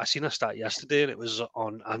a stat yesterday, and it was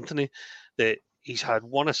on Anthony, that he's had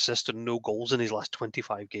 1 assist and no goals in his last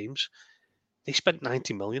 25 games. They spent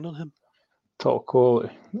 90 million on him. Top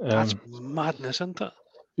quality. That's madness, isn't it?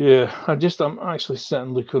 Yeah, I'm actually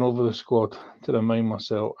sitting looking over the squad to remind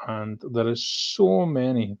myself, and there is so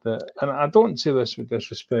many that, and I don't say this with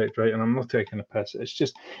disrespect, right? And I'm not taking a piss. It's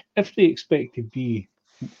just if they expect to be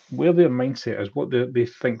where their mindset is, what they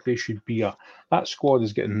think they should be at. That squad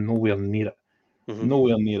is getting nowhere near it. Mhm.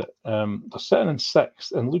 Nowhere near it. They're sitting in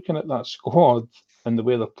sixth, and looking at that squad and the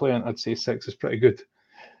way they're playing, I'd say six is pretty good.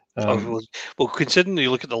 Well, considering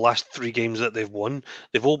you look at the last 3 games that they've won,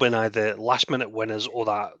 they've all been either last-minute winners or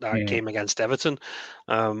that Yeah. game against Everton.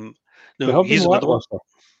 They No, have been here's another one. lackluster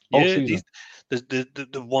all Yeah, season.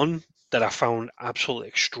 the one that I found absolutely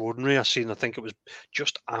extraordinary, I think it was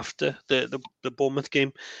just after the Bournemouth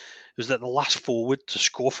game, was that the last forward to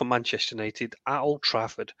score for Manchester United at Old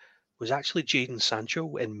Trafford was actually Jadon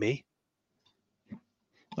Sancho in May.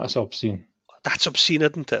 That's obscene. That's obscene,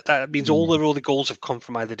 isn't it? That means all the goals have come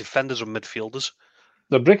from either defenders or midfielders.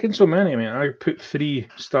 They're breaking so many. I mean, I put 3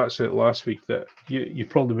 stats out last week that you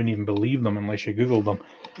probably wouldn't even believe them unless you Googled them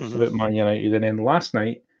about Man United. And then last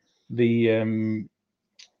night, they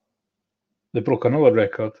broke another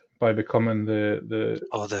record by becoming the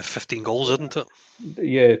 15 goals, isn't it?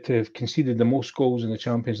 Yeah, to have conceded the most goals in the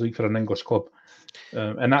Champions League for an English club,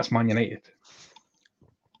 and that's Man United.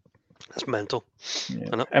 That's mental.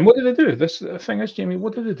 Yeah. And what did they do? This thing is, Jamie,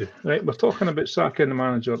 what did they do? Right, we're talking about sacking the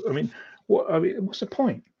manager. I mean, what's the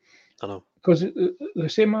point? I know. Because the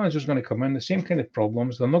same manager's going to come in, the same kind of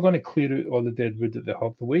problems. They're not going to clear out all the dead wood that they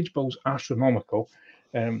have. The wage bill's astronomical.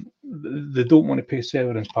 They don't want to pay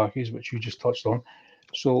severance package, which you just touched on.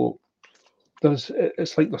 So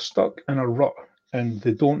it's like they're stuck in a rut, and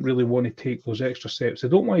they don't really want to take those extra steps. They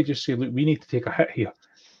don't want to just say, look, we need to take a hit here.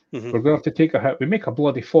 We're going to have to take a hit. We make a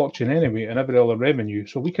bloody fortune anyway and every other revenue,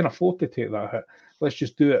 so we can afford to take that hit. Let's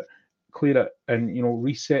just do it, clear it, and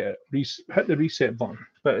reset it, hit the reset button.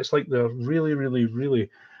 But it's like they're really, really, really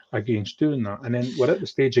against doing that. And then we're at the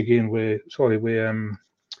stage again with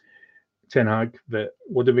Ten Hag, that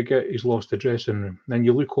what did we get? He's lost the dressing room. Then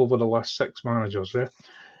you look over the last 6 managers there.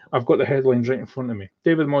 I've got the headlines right in front of me.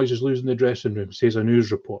 David Moyes is losing the dressing room, says a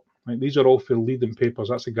news report. Right, these are all for leading papers.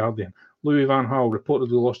 That's the Guardian. Louis van Gaal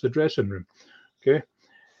reportedly lost the dressing room. Okay.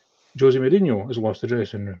 Jose Mourinho has lost the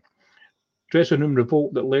dressing room. Dressing room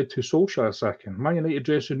revolt that led to Solskjaer sacking. Man United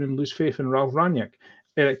dressing room lose faith in Ralf Rangnick.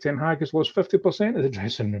 Erik ten Hag has lost 50% of the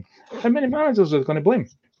dressing room. How many managers are they going to blame?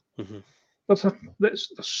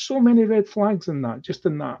 There's so many red flags in that, just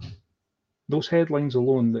in that. Those headlines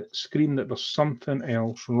alone that scream that there's something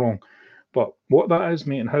else wrong. But what that is,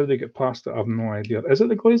 mate, and how they get past it, I have no idea. Is it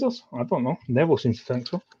the Glazers? I don't know. Neville seems to think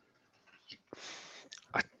so.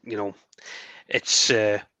 It's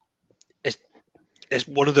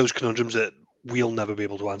one of those conundrums that we'll never be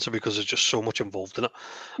able to answer because there's just so much involved in it.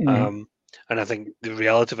 And I think the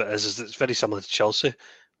reality of it is that it's very similar to Chelsea.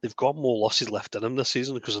 They've got more losses left in them this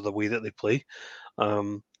season because of the way that they play.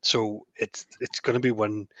 So it's going to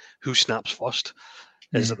be who snaps first.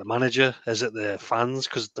 Is it the manager? Is it the fans?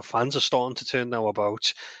 Because the fans are starting to turn now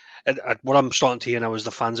about. What I'm starting to hear now is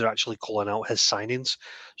the fans are actually calling out his signings.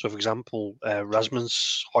 So, for example,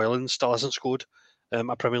 Rasmus Højlund still hasn't scored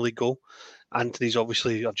a Premier League goal. Anthony's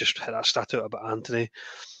obviously, I've just had that stat out about Anthony.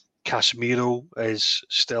 Casemiro is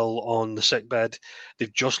still on the sick bed.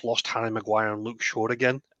 They've just lost Harry Maguire and Luke Shaw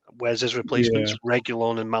again. Where's his replacements?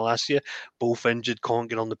 Reguilon and Malacia, both injured, can't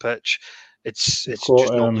get on the pitch. It's just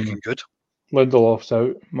not looking good. Lindelof's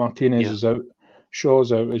out. Martinez is out.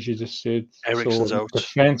 Shaw's out, as you just said. Eriksen's out.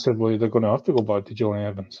 Defensively, they're going to have to go back to Julian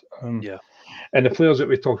Evans. And the players that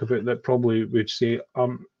we talk about that probably would say, a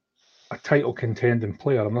title contending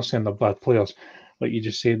player. I'm not saying they're bad players. Like you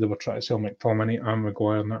just said, they were trying to sell McTominay and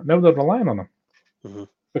Maguire and that. Now they're relying on them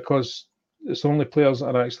because it's the only players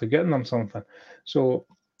that are actually getting them something. So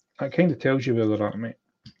that kind of tells you where they're at, mate.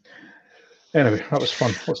 Anyway, that was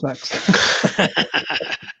fun. What's next?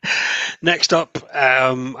 Next up,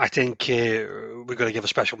 I think we're going to give a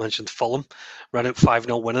special mention to Fulham. Ran out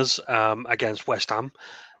 5-0 winners against West Ham.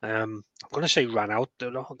 I'm going to say ran out.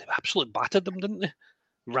 They absolutely battered them, didn't they?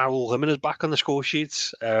 Raúl Jiménez back on the score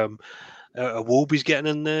sheets. Iwobi's getting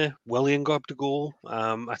in there. Willian got the goal.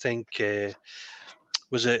 I think, did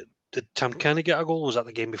Tam Kenny get a goal? Or was that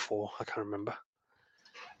the game before? I can't remember.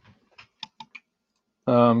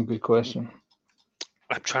 Good question.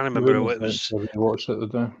 I'm trying to remember who it was. I watched it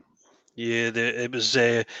today. Yeah, it was.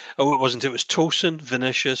 It wasn't. It was Tosin,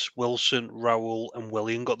 Vinicius, Wilson, Raúl, and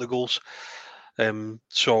Willian got the goals. West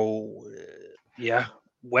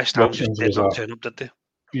Ham just did not turn up, did they?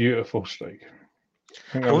 Beautiful strike.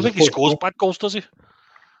 I don't think he scores bad goals, does he?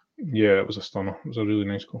 Yeah, it was a stunner. It was a really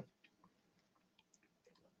nice goal.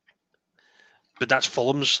 But that's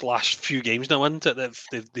Fulham's last few games now, isn't it?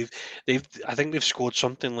 They've I think they've scored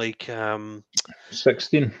something like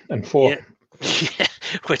 16 and 4. Yeah,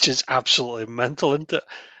 which is absolutely mental, isn't it?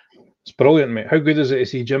 It's brilliant, mate. How good is it to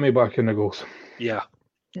see Jimmy back in the goals? Yeah.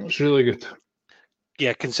 It's really good.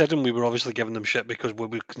 Yeah, considering we were obviously giving them shit because we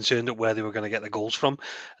were concerned at where they were going to get the goals from,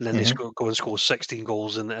 and then they go and score 16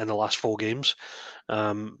 goals in the last 4 games.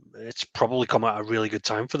 It's probably come at a really good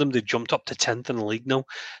time for them. They've jumped up to 10th in the league now,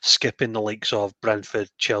 skipping the likes of Brentford,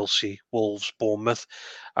 Chelsea, Wolves, Bournemouth,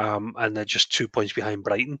 and they're just 2 points behind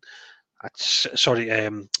Brighton. 2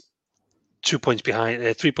 points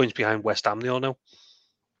behind, 3 points behind West Ham. They are now.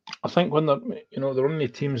 I think when they're only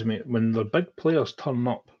teams, mate, when the big players turn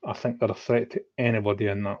up, I think they're a threat to anybody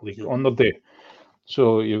in that league on their day.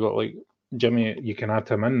 So you've got like Jimmy, you can add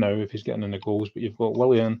him in now if he's getting in the goals, but you've got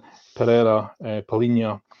Willian, Pereira,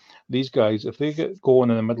 Polina. These guys, if they get going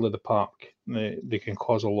in the middle of the park, they can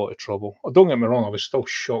cause a lot of trouble. Don't get me wrong, I was still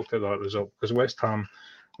shocked at that result because West Ham,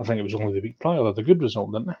 I think it was only the week prior, they had a good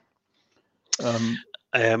result, didn't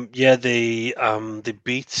they? Yeah, they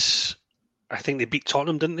beat. I think they beat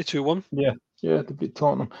Tottenham, didn't they? 2-1. Yeah, they beat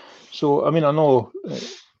Tottenham. So I mean, I know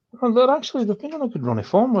they've been on a good run of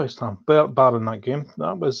form, West Ham, barring that game.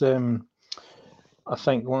 That was, I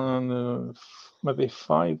think, maybe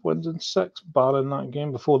 5 wins and 6, barring that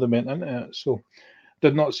game before they went into it. So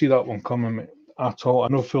did not see that one coming at all. I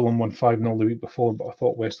know Fulham won 5-0 the week before, but I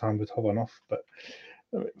thought West Ham would have enough. But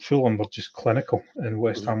Fulham were just clinical, and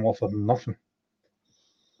West Ham offered nothing.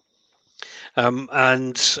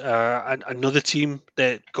 And another team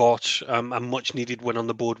that got a much needed win on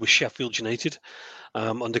the board was Sheffield United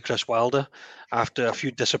under Chris Wilder. After a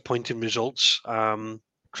few disappointing results,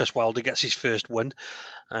 Chris Wilder gets his first win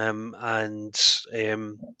and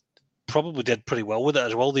probably did pretty well with it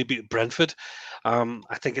as well. They beat Brentford. I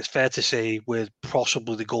think it's fair to say with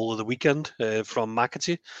possibly the goal of the weekend from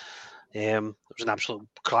McAtee. It was an absolute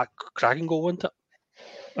cracking goal, wasn't it?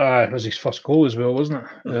 It was his first goal as well, wasn't it?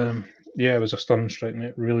 Mm-hmm. Yeah, it was a stunning strike,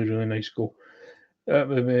 mate. Really, really nice goal.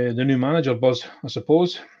 The new manager buzz, I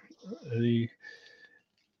suppose.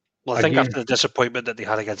 Well, I think after the disappointment that they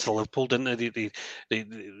had against Liverpool, didn't they? They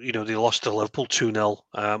lost to Liverpool 2-0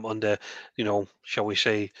 under, shall we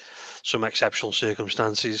say, some exceptional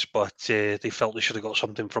circumstances. But they felt they should have got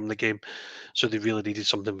something from the game, so they really needed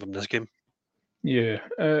something from this game. Yeah,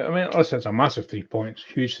 I mean, listen, it's a massive 3 points,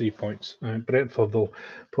 huge 3 points. Brentford, they'll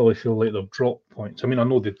probably feel like they've dropped points. I mean, I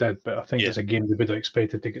know they did, but I think it's a game they would have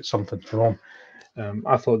expected to get something from.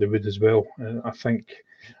 I thought they would as well. I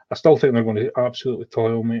still think they're going to absolutely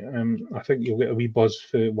toil, mate. I think you'll get a wee buzz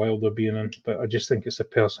for Wilder being in, but I just think it's the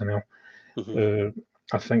personnel.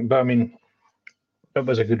 Mm-hmm. But I mean, it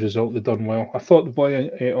was a good result. They've done well. I thought the boy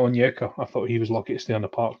Onyeka, I thought he was lucky to stay in the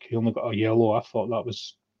park. He only got a yellow. I thought that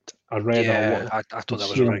was a red. Yeah, I thought that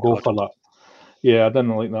was a red card. For that. Yeah, I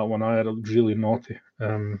didn't like that one. I had it really naughty.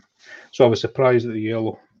 So I was surprised at the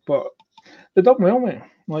yellow, but they done well, mate.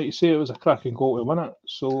 Like you say, it was a cracking goal to win it.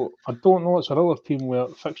 So I don't know. It's another team where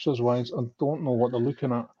fixtures-wise, I don't know what they're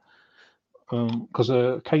looking at.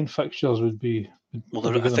 Because kind fixtures would be. Well,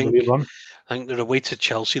 I think they're away to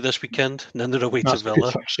Chelsea this weekend, and then they're away to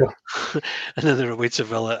Villa, and then they're away to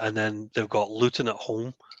Villa, and then they've got Luton at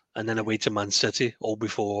home, and then away to Man City, all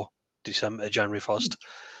before January 1st.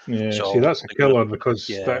 Yeah, so, see, that's a killer because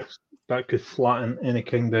that could flatten any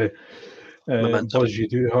kind of buzz you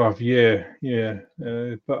do have.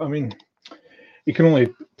 But I mean, he can only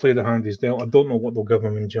play the hand he's dealt. I don't know what they'll give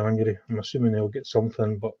him in January. I'm assuming they'll get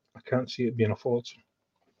something, but I can't see it being a fortune.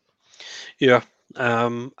 Yeah.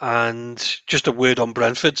 And just a word on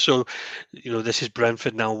Brentford. So, this is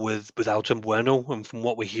Brentford now without Mbeumo, and from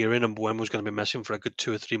what we're hearing, Mbeumo's going to be missing for a good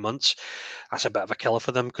 2 or 3 months. That's a bit of a killer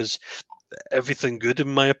for them because everything good,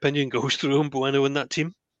 in my opinion, goes through Mbeumo in that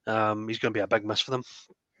team. He's going to be a big miss for them.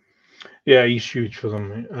 Yeah, he's huge for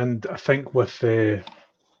them, and I think with when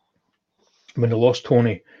they lost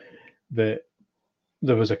Tony, that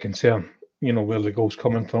there was a concern, where the goal's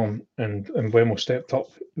coming from, and Mbeumo stepped up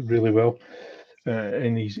really well.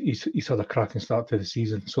 And he's had a cracking start to the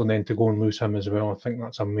season. So then to go and lose him as well, I think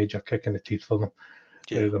that's a major kick in the teeth for them.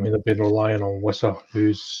 Yeah. I mean, they've been relying on Wissa,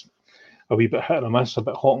 who's a wee bit hit and miss, a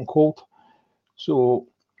bit hot and cold. So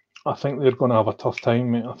I think they're going to have a tough time,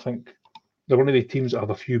 mate. I think they're one of the teams that have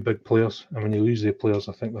a few big players, and when you lose their players,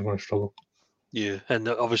 I think they're going to struggle. Yeah, and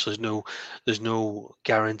obviously there's no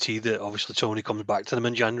guarantee that obviously Tony comes back to them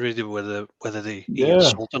in January, whether they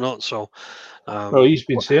insult or not. So, well, he's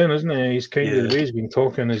been saying, isn't he? He's kind of the way he's been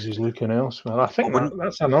talking is he's looking elsewhere. I think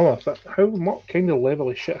that's another. What kind of level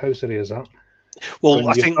of shithousery is that? Well,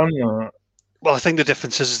 I think the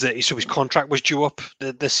difference is that his contract was due up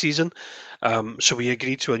this season, so he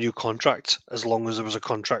agreed to a new contract as long as there was a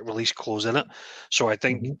contract release clause in it. So I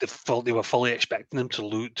think they were fully expecting him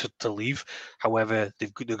to leave. However,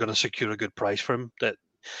 they're going to secure a good price for him.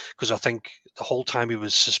 Because I think the whole time he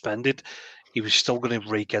was suspended, he was still going to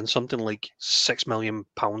rake in something like £6 million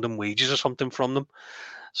in wages or something from them.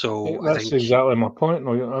 So I That's think exactly my point.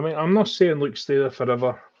 No, I mean, I'm not saying Luke stay there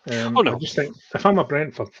forever. Oh no, I just think if I'm a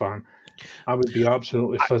Brentford fan, I would be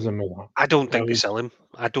absolutely fizzing with that. I don't think they sell him.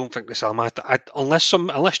 I don't think they sell him.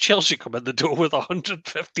 Unless Chelsea come in the door with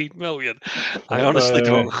 115 million, I honestly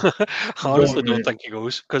don't. I honestly don't think he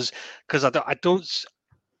goes because I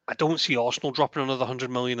don't see Arsenal dropping another 100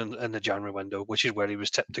 million in the January window, which is where he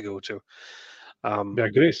was tipped to go to. Be a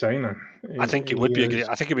great signing. I think it would be a great.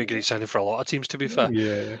 I think it'd be a great signing for a lot of teams. To be fair,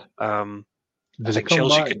 Yeah. I think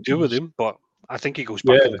Chelsea could do with him, but I think he goes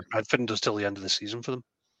back to Bradford and does till the end of the season for them.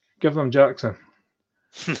 Give them Jackson.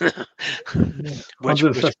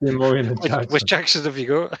 115 million in Jackson. Which Jackson have you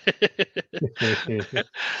got?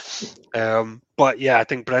 But yeah, I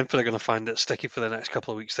think Brentford are going to find it sticky for the next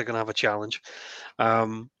couple of weeks. They're going to have a challenge,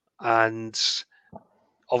 and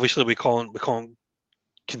obviously we can't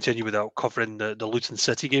continue without covering the Luton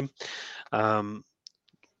City game.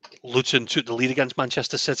 Luton took the lead against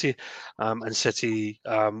Manchester City, and City,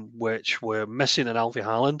 which were missing an Alfie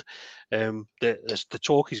Haaland. The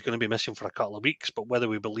talk he's going to be missing for a couple of weeks, but whether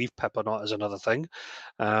we believe Pep or not is another thing.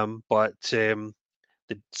 But the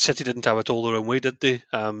City didn't have it all their own way, did they?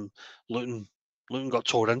 Luton got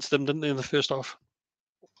tore into them, didn't they, in the first half?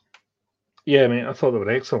 Yeah, I mean, I thought they were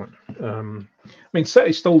excellent. I mean,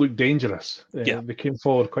 City still looked dangerous. They came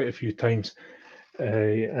forward quite a few times,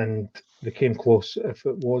 and they came close. If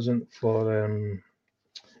it wasn't for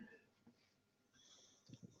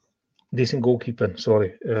decent goalkeeping,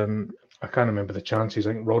 sorry, I can't remember the chances.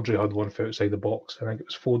 I think Rodri had one for outside the box. I think it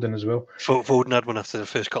was Foden as well. Foden had one after the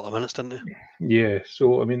first couple of minutes, didn't he? Yeah.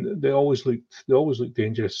 So I mean, they always looked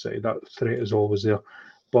dangerous. That threat is always there.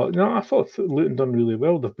 But no, I thought Luton done really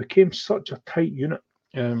well. They've became such a tight unit.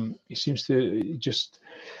 He seems to just.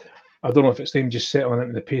 I don't know if it's them just settling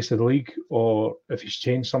into the pace of the league or if he's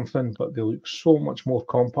changed something, but they look so much more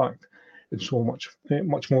compact and so much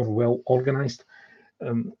more well organised.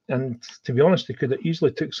 And to be honest, they could have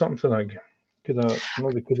easily took something for that game.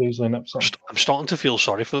 They could have easily nipped something. I'm starting to feel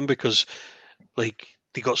sorry for them because, like,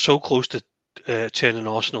 they got so close to turning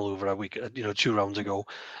Arsenal over a week, 2 rounds ago.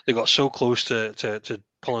 They got so close to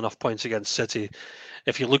pulling off points against City.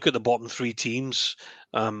 If you look at the bottom 3 teams,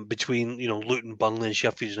 between Luton, Burnley, and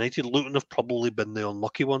Sheffield United, Luton have probably been the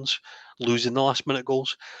unlucky ones, losing the last minute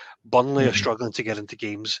goals. Burnley are struggling to get into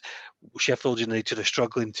games. Sheffield United are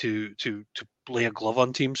struggling to lay a glove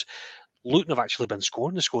on teams. Luton have actually been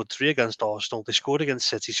scoring. They scored 3 against Arsenal. They scored against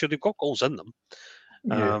City, so they've got goals in them.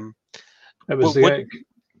 Yeah. It was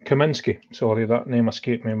Kaminsky. Sorry, that name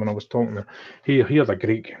escaped me when I was talking to him. He had a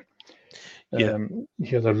great game. He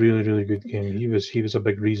had a really, really good game. He was a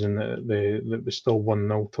big reason that was still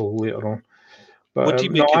 1-0 till later on. But what do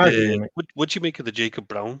you make of the Jacob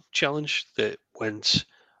Brown challenge that went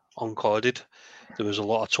uncarded? There was a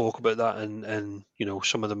lot of talk about that, and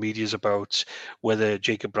some of the media's about whether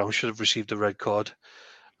Jacob Brown should have received a red card.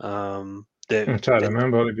 I'm trying to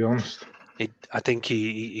remember, to be honest. I think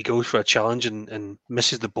he goes for a challenge and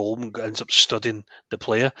misses the ball and ends up studying the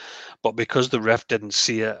player. But because the ref didn't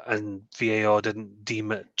see it and VAR didn't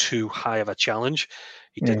deem it too high of a challenge,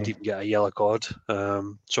 he didn't even get a yellow card.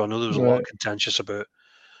 So I know there was a lot of contentious about,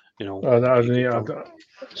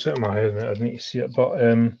 it's out of my head, I need to see it. But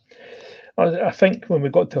I think when we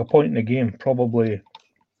got to a point in the game, probably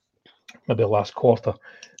maybe the last quarter,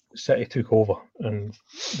 City took over and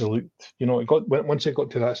they looked, once it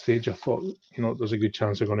got to that stage, I thought, there's a good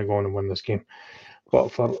chance they're going to go on and win this game.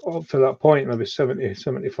 But up to that point, maybe 70,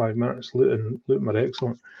 75 minutes, Luton were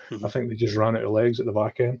excellent. I think they just ran out of legs at the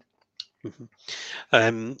back end.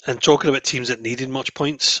 And talking about teams that needed much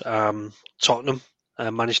points, Tottenham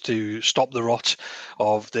managed to stop the rot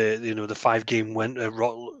of the 5-game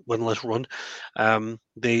winless run.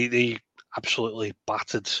 They absolutely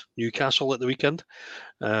battered Newcastle at the weekend.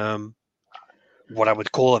 What I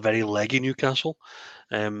would call a very leggy Newcastle.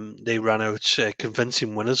 They ran out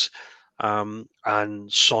convincing winners,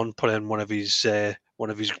 and Son put in one of his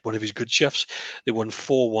good shifts. They won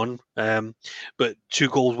 4-1, but 2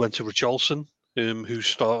 goals went to Richarlison, who's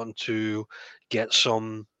starting to get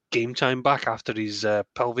some game time back after his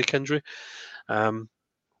pelvic injury.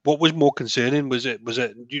 What was more concerning? Was it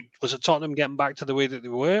Tottenham getting back to the way that they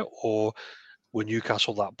were, or were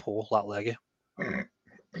Newcastle that poor, that leggy?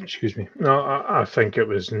 Excuse me. No, I think it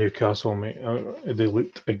was Newcastle, mate. They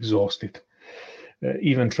looked exhausted.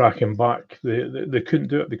 Even tracking back, they couldn't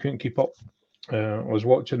do it. They couldn't keep up. I was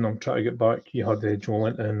watching them try to get back. You had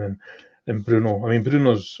Joelinton and Bruno. I mean,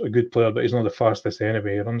 Bruno's a good player, but he's not the fastest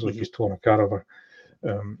anyway. He runs like he's torn a caravan.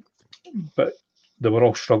 But they were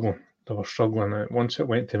all struggling. they were struggling. Once it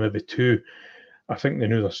went to maybe 2, I think they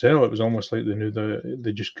knew themselves. It was almost like they knew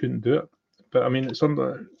they just couldn't do it. But I mean, it's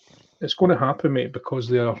going to happen, mate, because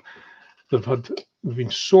they've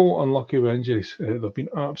been so unlucky with injuries. They've been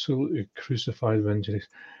absolutely crucified with injuries,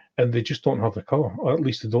 and they just don't have the cover, or at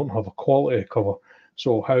least they don't have a quality cover.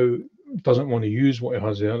 So Howe doesn't want to use what he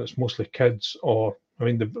has there. It's mostly kids, or I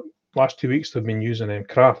mean, the last 2 weeks they've been using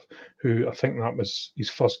Kraft, who I think that was his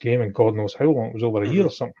first game in God knows how long. It was over a year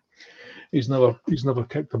or something. He's never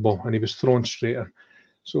kicked the ball, and he was thrown straight in.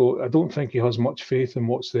 So I don't think he has much faith in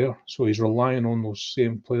what's there. So he's relying on those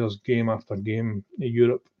same players game after game in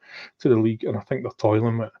Europe to the league, and I think they're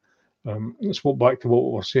toiling with it. Let's go back to what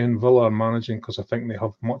we were saying. Villa are managing because I think they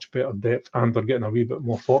have much better depth, and they're getting a wee bit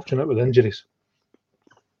more fortunate with injuries.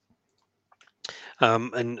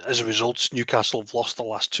 And as a result, Newcastle have lost the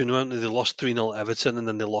last 2 now. They lost 3-0 at Everton, and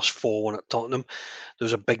then they lost 4-1 at Tottenham. There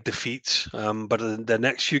was a big defeat. But in the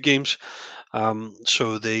next few games,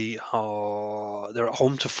 so they're at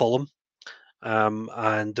home to Fulham,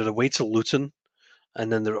 and they're away to Luton,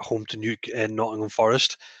 and then they're at home to Nottingham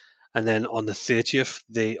Forest. And then on the 30th,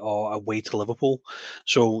 they are away to Liverpool.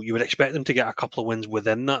 So you would expect them to get a couple of wins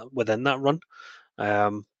within that run.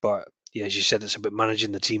 But yeah, as you said, it's about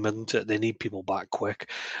managing the team, isn't it? They need people back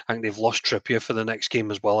quick. I think they've lost Trippier for the next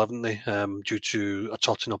game as well, haven't they? Due to a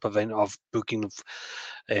totting up event of booking.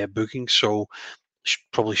 So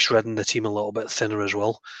probably shredding the team a little bit thinner as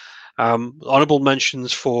well. Honourable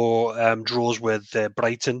mentions for draws with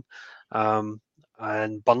Brighton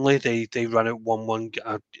and Burnley. They ran out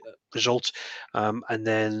 1-1 results, and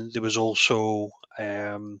then there was also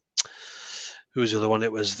who was the other one?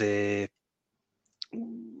 It was the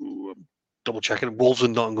double checking Wolves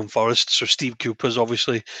and Nottingham Forest. So Steve Cooper's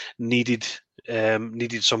obviously needed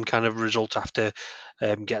some kind of result after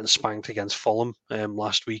getting spanked against Fulham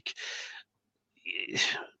last week. It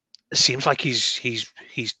seems like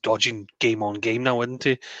he's dodging game on game now, isn't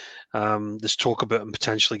he? There's talk about him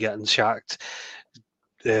potentially getting sacked.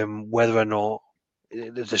 Whether or not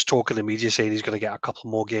there's talk in the media saying he's going to get a couple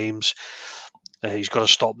more games. He's got to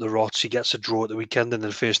stop the rots. He gets a draw at the weekend, and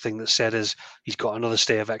the first thing that's said is he's got another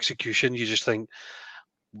stay of execution. You just think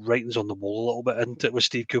writing's on the wall a little bit, isn't it, with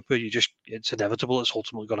Steve Cooper? It's inevitable. It's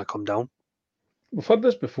ultimately going to come down. We've had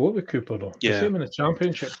this before with Cooper, though. Yeah. The same in the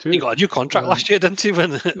Championship too. He got a new contract last year, didn't he? When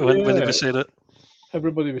they were saying it,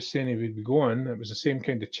 everybody was saying he would be going. It was the same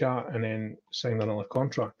kind of chat, and then signed another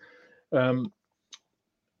contract.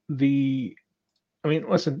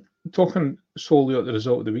 Listen, talking solely at the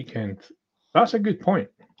result of the weekend, that's a good point.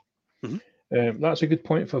 Mm-hmm. That's a good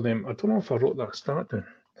point for them. I don't know if I wrote that stat down.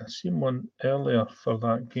 I seen one earlier for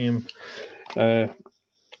that game. Bear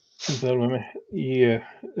with me. Yeah,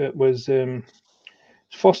 it was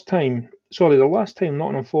first time. Sorry, the last time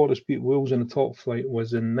Nottingham Forest beat Wolves in the top flight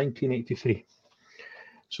was in 1983.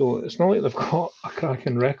 So it's not like they've got a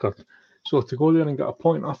cracking record. So to go there and get a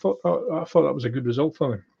point, I thought that was a good result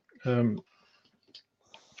for them.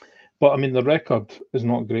 But I mean, the record is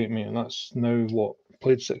not great, mate. And that's now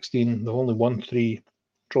played 16. They've only won 3,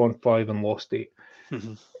 drawn 5, and lost 8.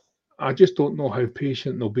 Mm-hmm. I just don't know how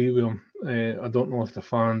patient they'll be with him. I don't know if the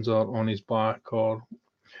fans are on his back or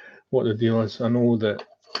what the deal is. I know that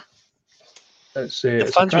it's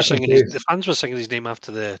the fans were singing his name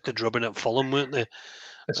after the drubbing at Fulham, weren't they?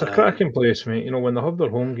 It's a cracking place, mate. You know, when they have their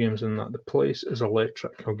home games and that, the place is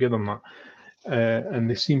electric. I'll give them that. And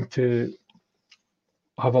they seem to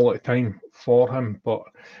have a lot of time for him, but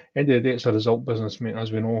end of the day, it's a result business, mate,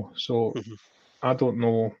 as we know. So I don't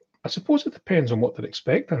know. I suppose it depends on what they're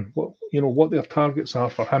expecting, what their targets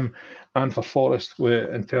are for him and for Forest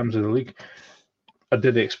in terms of the league.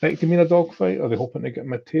 Did they expect him in a dogfight? Are they hoping to get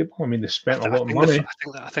mid-table? I mean, they spent a lot of money.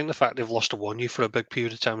 I think the fact they've lost to Wonyu for a big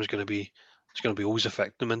period of time is going to be always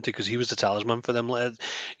affecting them, because he was the talisman for them. At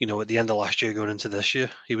the end of last year going into this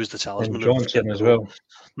year, he was the talisman. And Johnson as well.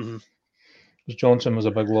 Mm-hmm. Johnson was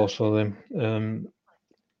a big loss for them.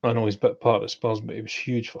 I know he's a bit part of Spurs, but he was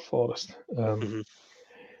huge for Forest.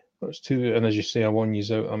 That's 2, and as you say,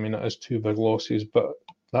 Awoniyi's out. I mean, it is 2 big losses, but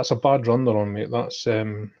that's a bad run they're on, mate. That's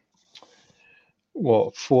 4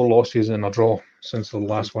 losses and a draw since the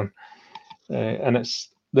last one. And it's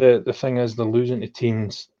the thing is, they're losing to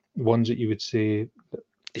teams, ones that you would say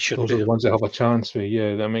those are the ones that have a chance with.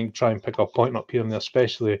 Yeah, I mean, try and pick a point up here and there,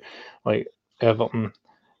 especially like Everton,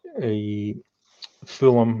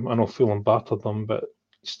 Fulham. I know Fulham battered them, but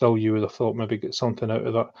still, you would have thought maybe get something out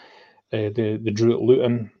of that. They drew at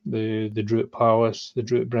Luton, they drew at Palace, they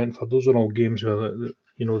drew at Brentford. Those are all games where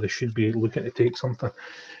they should be looking to take something,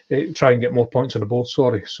 try and get more points on the board.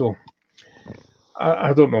 Sorry, so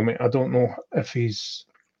I don't know, mate. I don't know if he's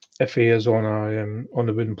if he is on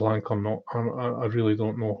the wooden plank or not. I really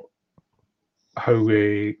don't know how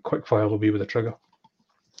quickfire will be with the trigger.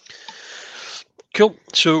 Cool.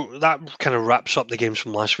 So that kind of wraps up the games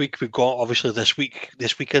from last week. We've got obviously this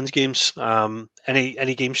weekend's games.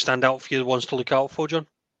 Any games stand out for you? The ones to look out for, John?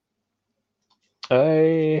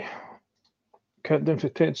 I count down for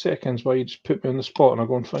 10 seconds while you just put me on the spot and I'll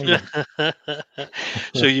go and find them.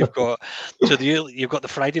 So you've got the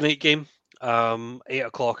Friday night game. 8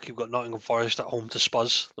 o'clock. You've got Nottingham Forest at home to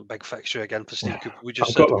Spurs. The big fixture again for Steve Cooper. We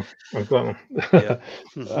just I've got them. Yeah.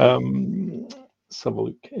 Let's have a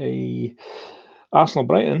look. Arsenal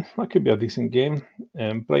Brighton, that could be a decent game.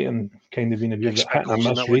 Brighton kind of been a bit hit and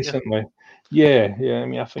miss recently. Yeah. I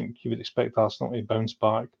mean, I think you would expect Arsenal to bounce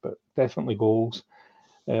back, but definitely goals.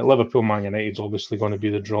 Liverpool Man United's obviously going to be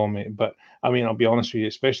the draw, mate. But I mean, I'll be honest with you,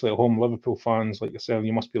 especially at home, Liverpool fans like yourself,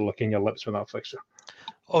 you must be licking your lips with that fixture.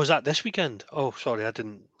 Oh, is that this weekend? Oh, sorry, I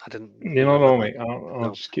didn't. You know, mate.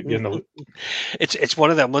 I'll just keep you in the loop. It's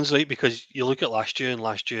one of them ones, right? Because you look at last year, and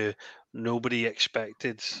last year nobody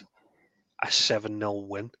expected a 7-0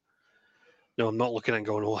 win. No, I'm not looking at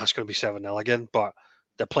going, oh, that's going to be 7-0 again. But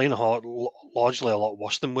they're playing largely a lot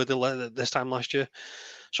worse than we did this time last year.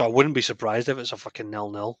 So I wouldn't be surprised if it's a fucking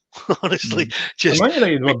 0-0. Honestly, just Man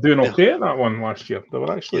United were doing okay at that one last year. They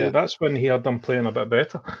were actually that's when he had them playing a bit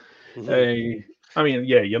better. I mean,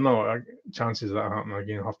 you know, chances of that happening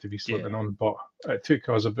again have to be slipping on. But it took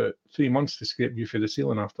us about 3 months to scrape you through the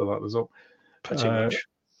ceiling after that result. Pretty much.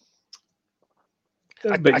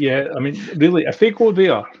 But I mean, really, if they go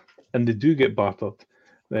there and they do get battered,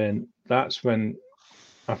 then that's when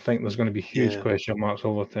I think there's going to be huge question marks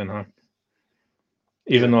over Ten Hag.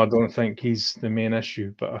 Even though I don't think he's the main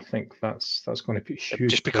issue, but I think that's going to be huge. It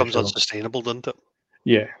just becomes unsustainable, doesn't it?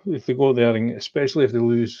 Yeah, if they go there, and especially if they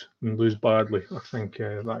lose badly, I think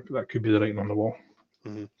that could be the writing on the wall.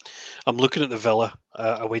 Mm-hmm. I'm looking at the Villa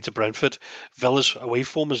away to Brentford. Villa's away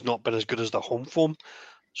form has not been as good as the home form,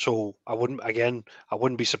 so I wouldn't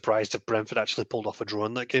be surprised if Brentford actually pulled off a draw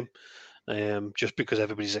in that game, just because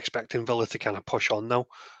everybody's expecting Villa to kind of push on now.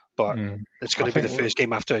 But it's going to be the first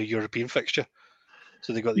game after a European fixture.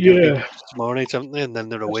 So they got the European tomorrow night, haven't they? And then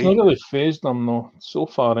they're away. It's not really phased them though, so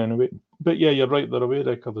far anyway. But yeah, you're right. Their away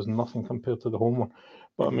record is nothing compared to the home one.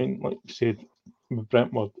 But I mean, like you said, with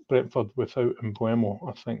Brentford without Mbeumo,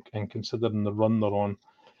 I think, and considering the run they're on,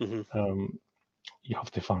 you have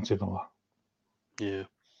to fancy Villa. Yeah,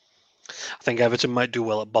 I think Everton might do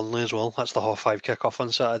well at Burnley as well. That's the 5:30 kickoff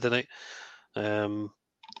on Saturday night.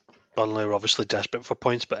 Burnley are obviously desperate for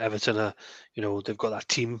points, but Everton they've got that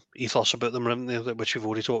team ethos about them, haven't they, which we've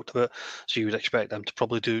already talked about. So you would expect them to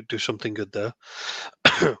probably do something good there.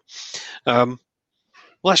 Well,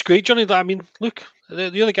 that's great, Johnny. I mean, look,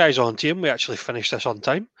 the other guys on team, we actually finished this on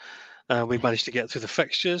time. We managed to get through the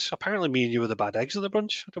fixtures. Apparently, me and you were the bad eggs of the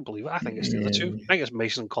bunch. I don't believe it. I think it's the other two. I think it's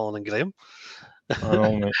Mason, Colin, and Graham.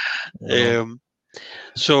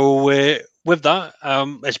 So with that,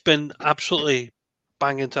 it's been absolutely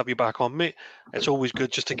banging to have you back on, mate. It's always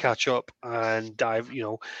good just to catch up and divulge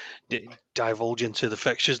into the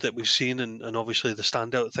fixtures that we've seen and obviously the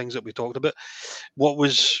standout things that we talked about. What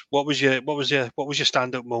was your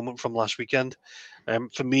standout moment from last weekend?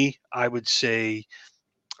 For me, I would say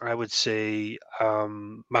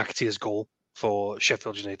McAtee's goal for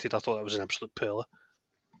Sheffield United. I thought that was an absolute pearler.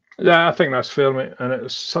 Yeah, I think that's fair, mate, and it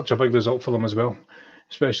was such a big result for them as well,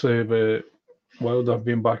 especially with Wilder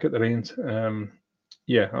being back at the reins.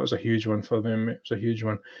 Yeah, that was a huge one for them. It was a huge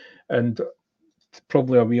one. And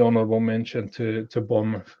probably a wee honourable mention to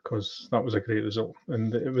Bournemouth, because that was a great result.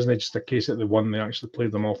 And it wasn't just a case that they won, they actually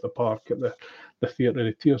played them off the park at the Theatre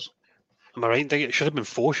of Tears. Am I right in thinking it should have been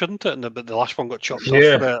 4, shouldn't it? But the last one got chopped off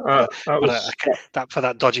for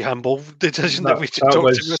that dodgy handball decision that we just talked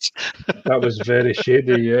about. That was very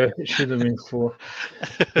shady, yeah. It should have been 4.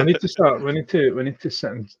 We need to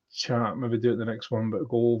sit and chat, maybe do it the next one, but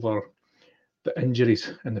go over the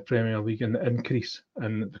injuries in the Premier League and the increase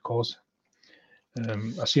and the cause. I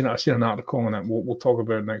seen an article on it. We'll talk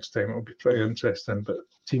about it next time. It'll be pretty interesting. But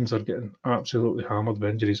teams are getting absolutely hammered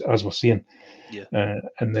with injuries, as we're seeing. Yeah.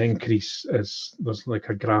 And the increase there's like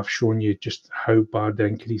a graph showing you just how bad the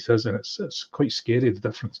increase is, and it's quite scary, the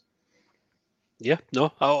difference. Yeah,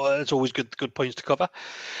 no, it's always good points to cover.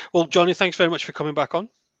 Well, Johnny, thanks very much for coming back on.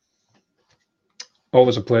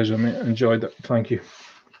 Always a pleasure, mate. Enjoyed it. Thank you.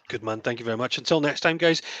 Good man, thank you very much. Until next time,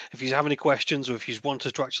 guys, if you have any questions or if you want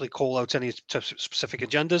us to actually call out any specific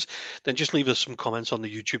agendas, then just leave us some comments on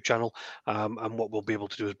the YouTube channel, and what we'll be able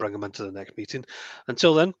to do is bring them into the next meeting.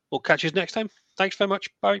 Until then, we'll catch you next time. Thanks very much.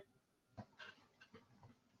 Bye.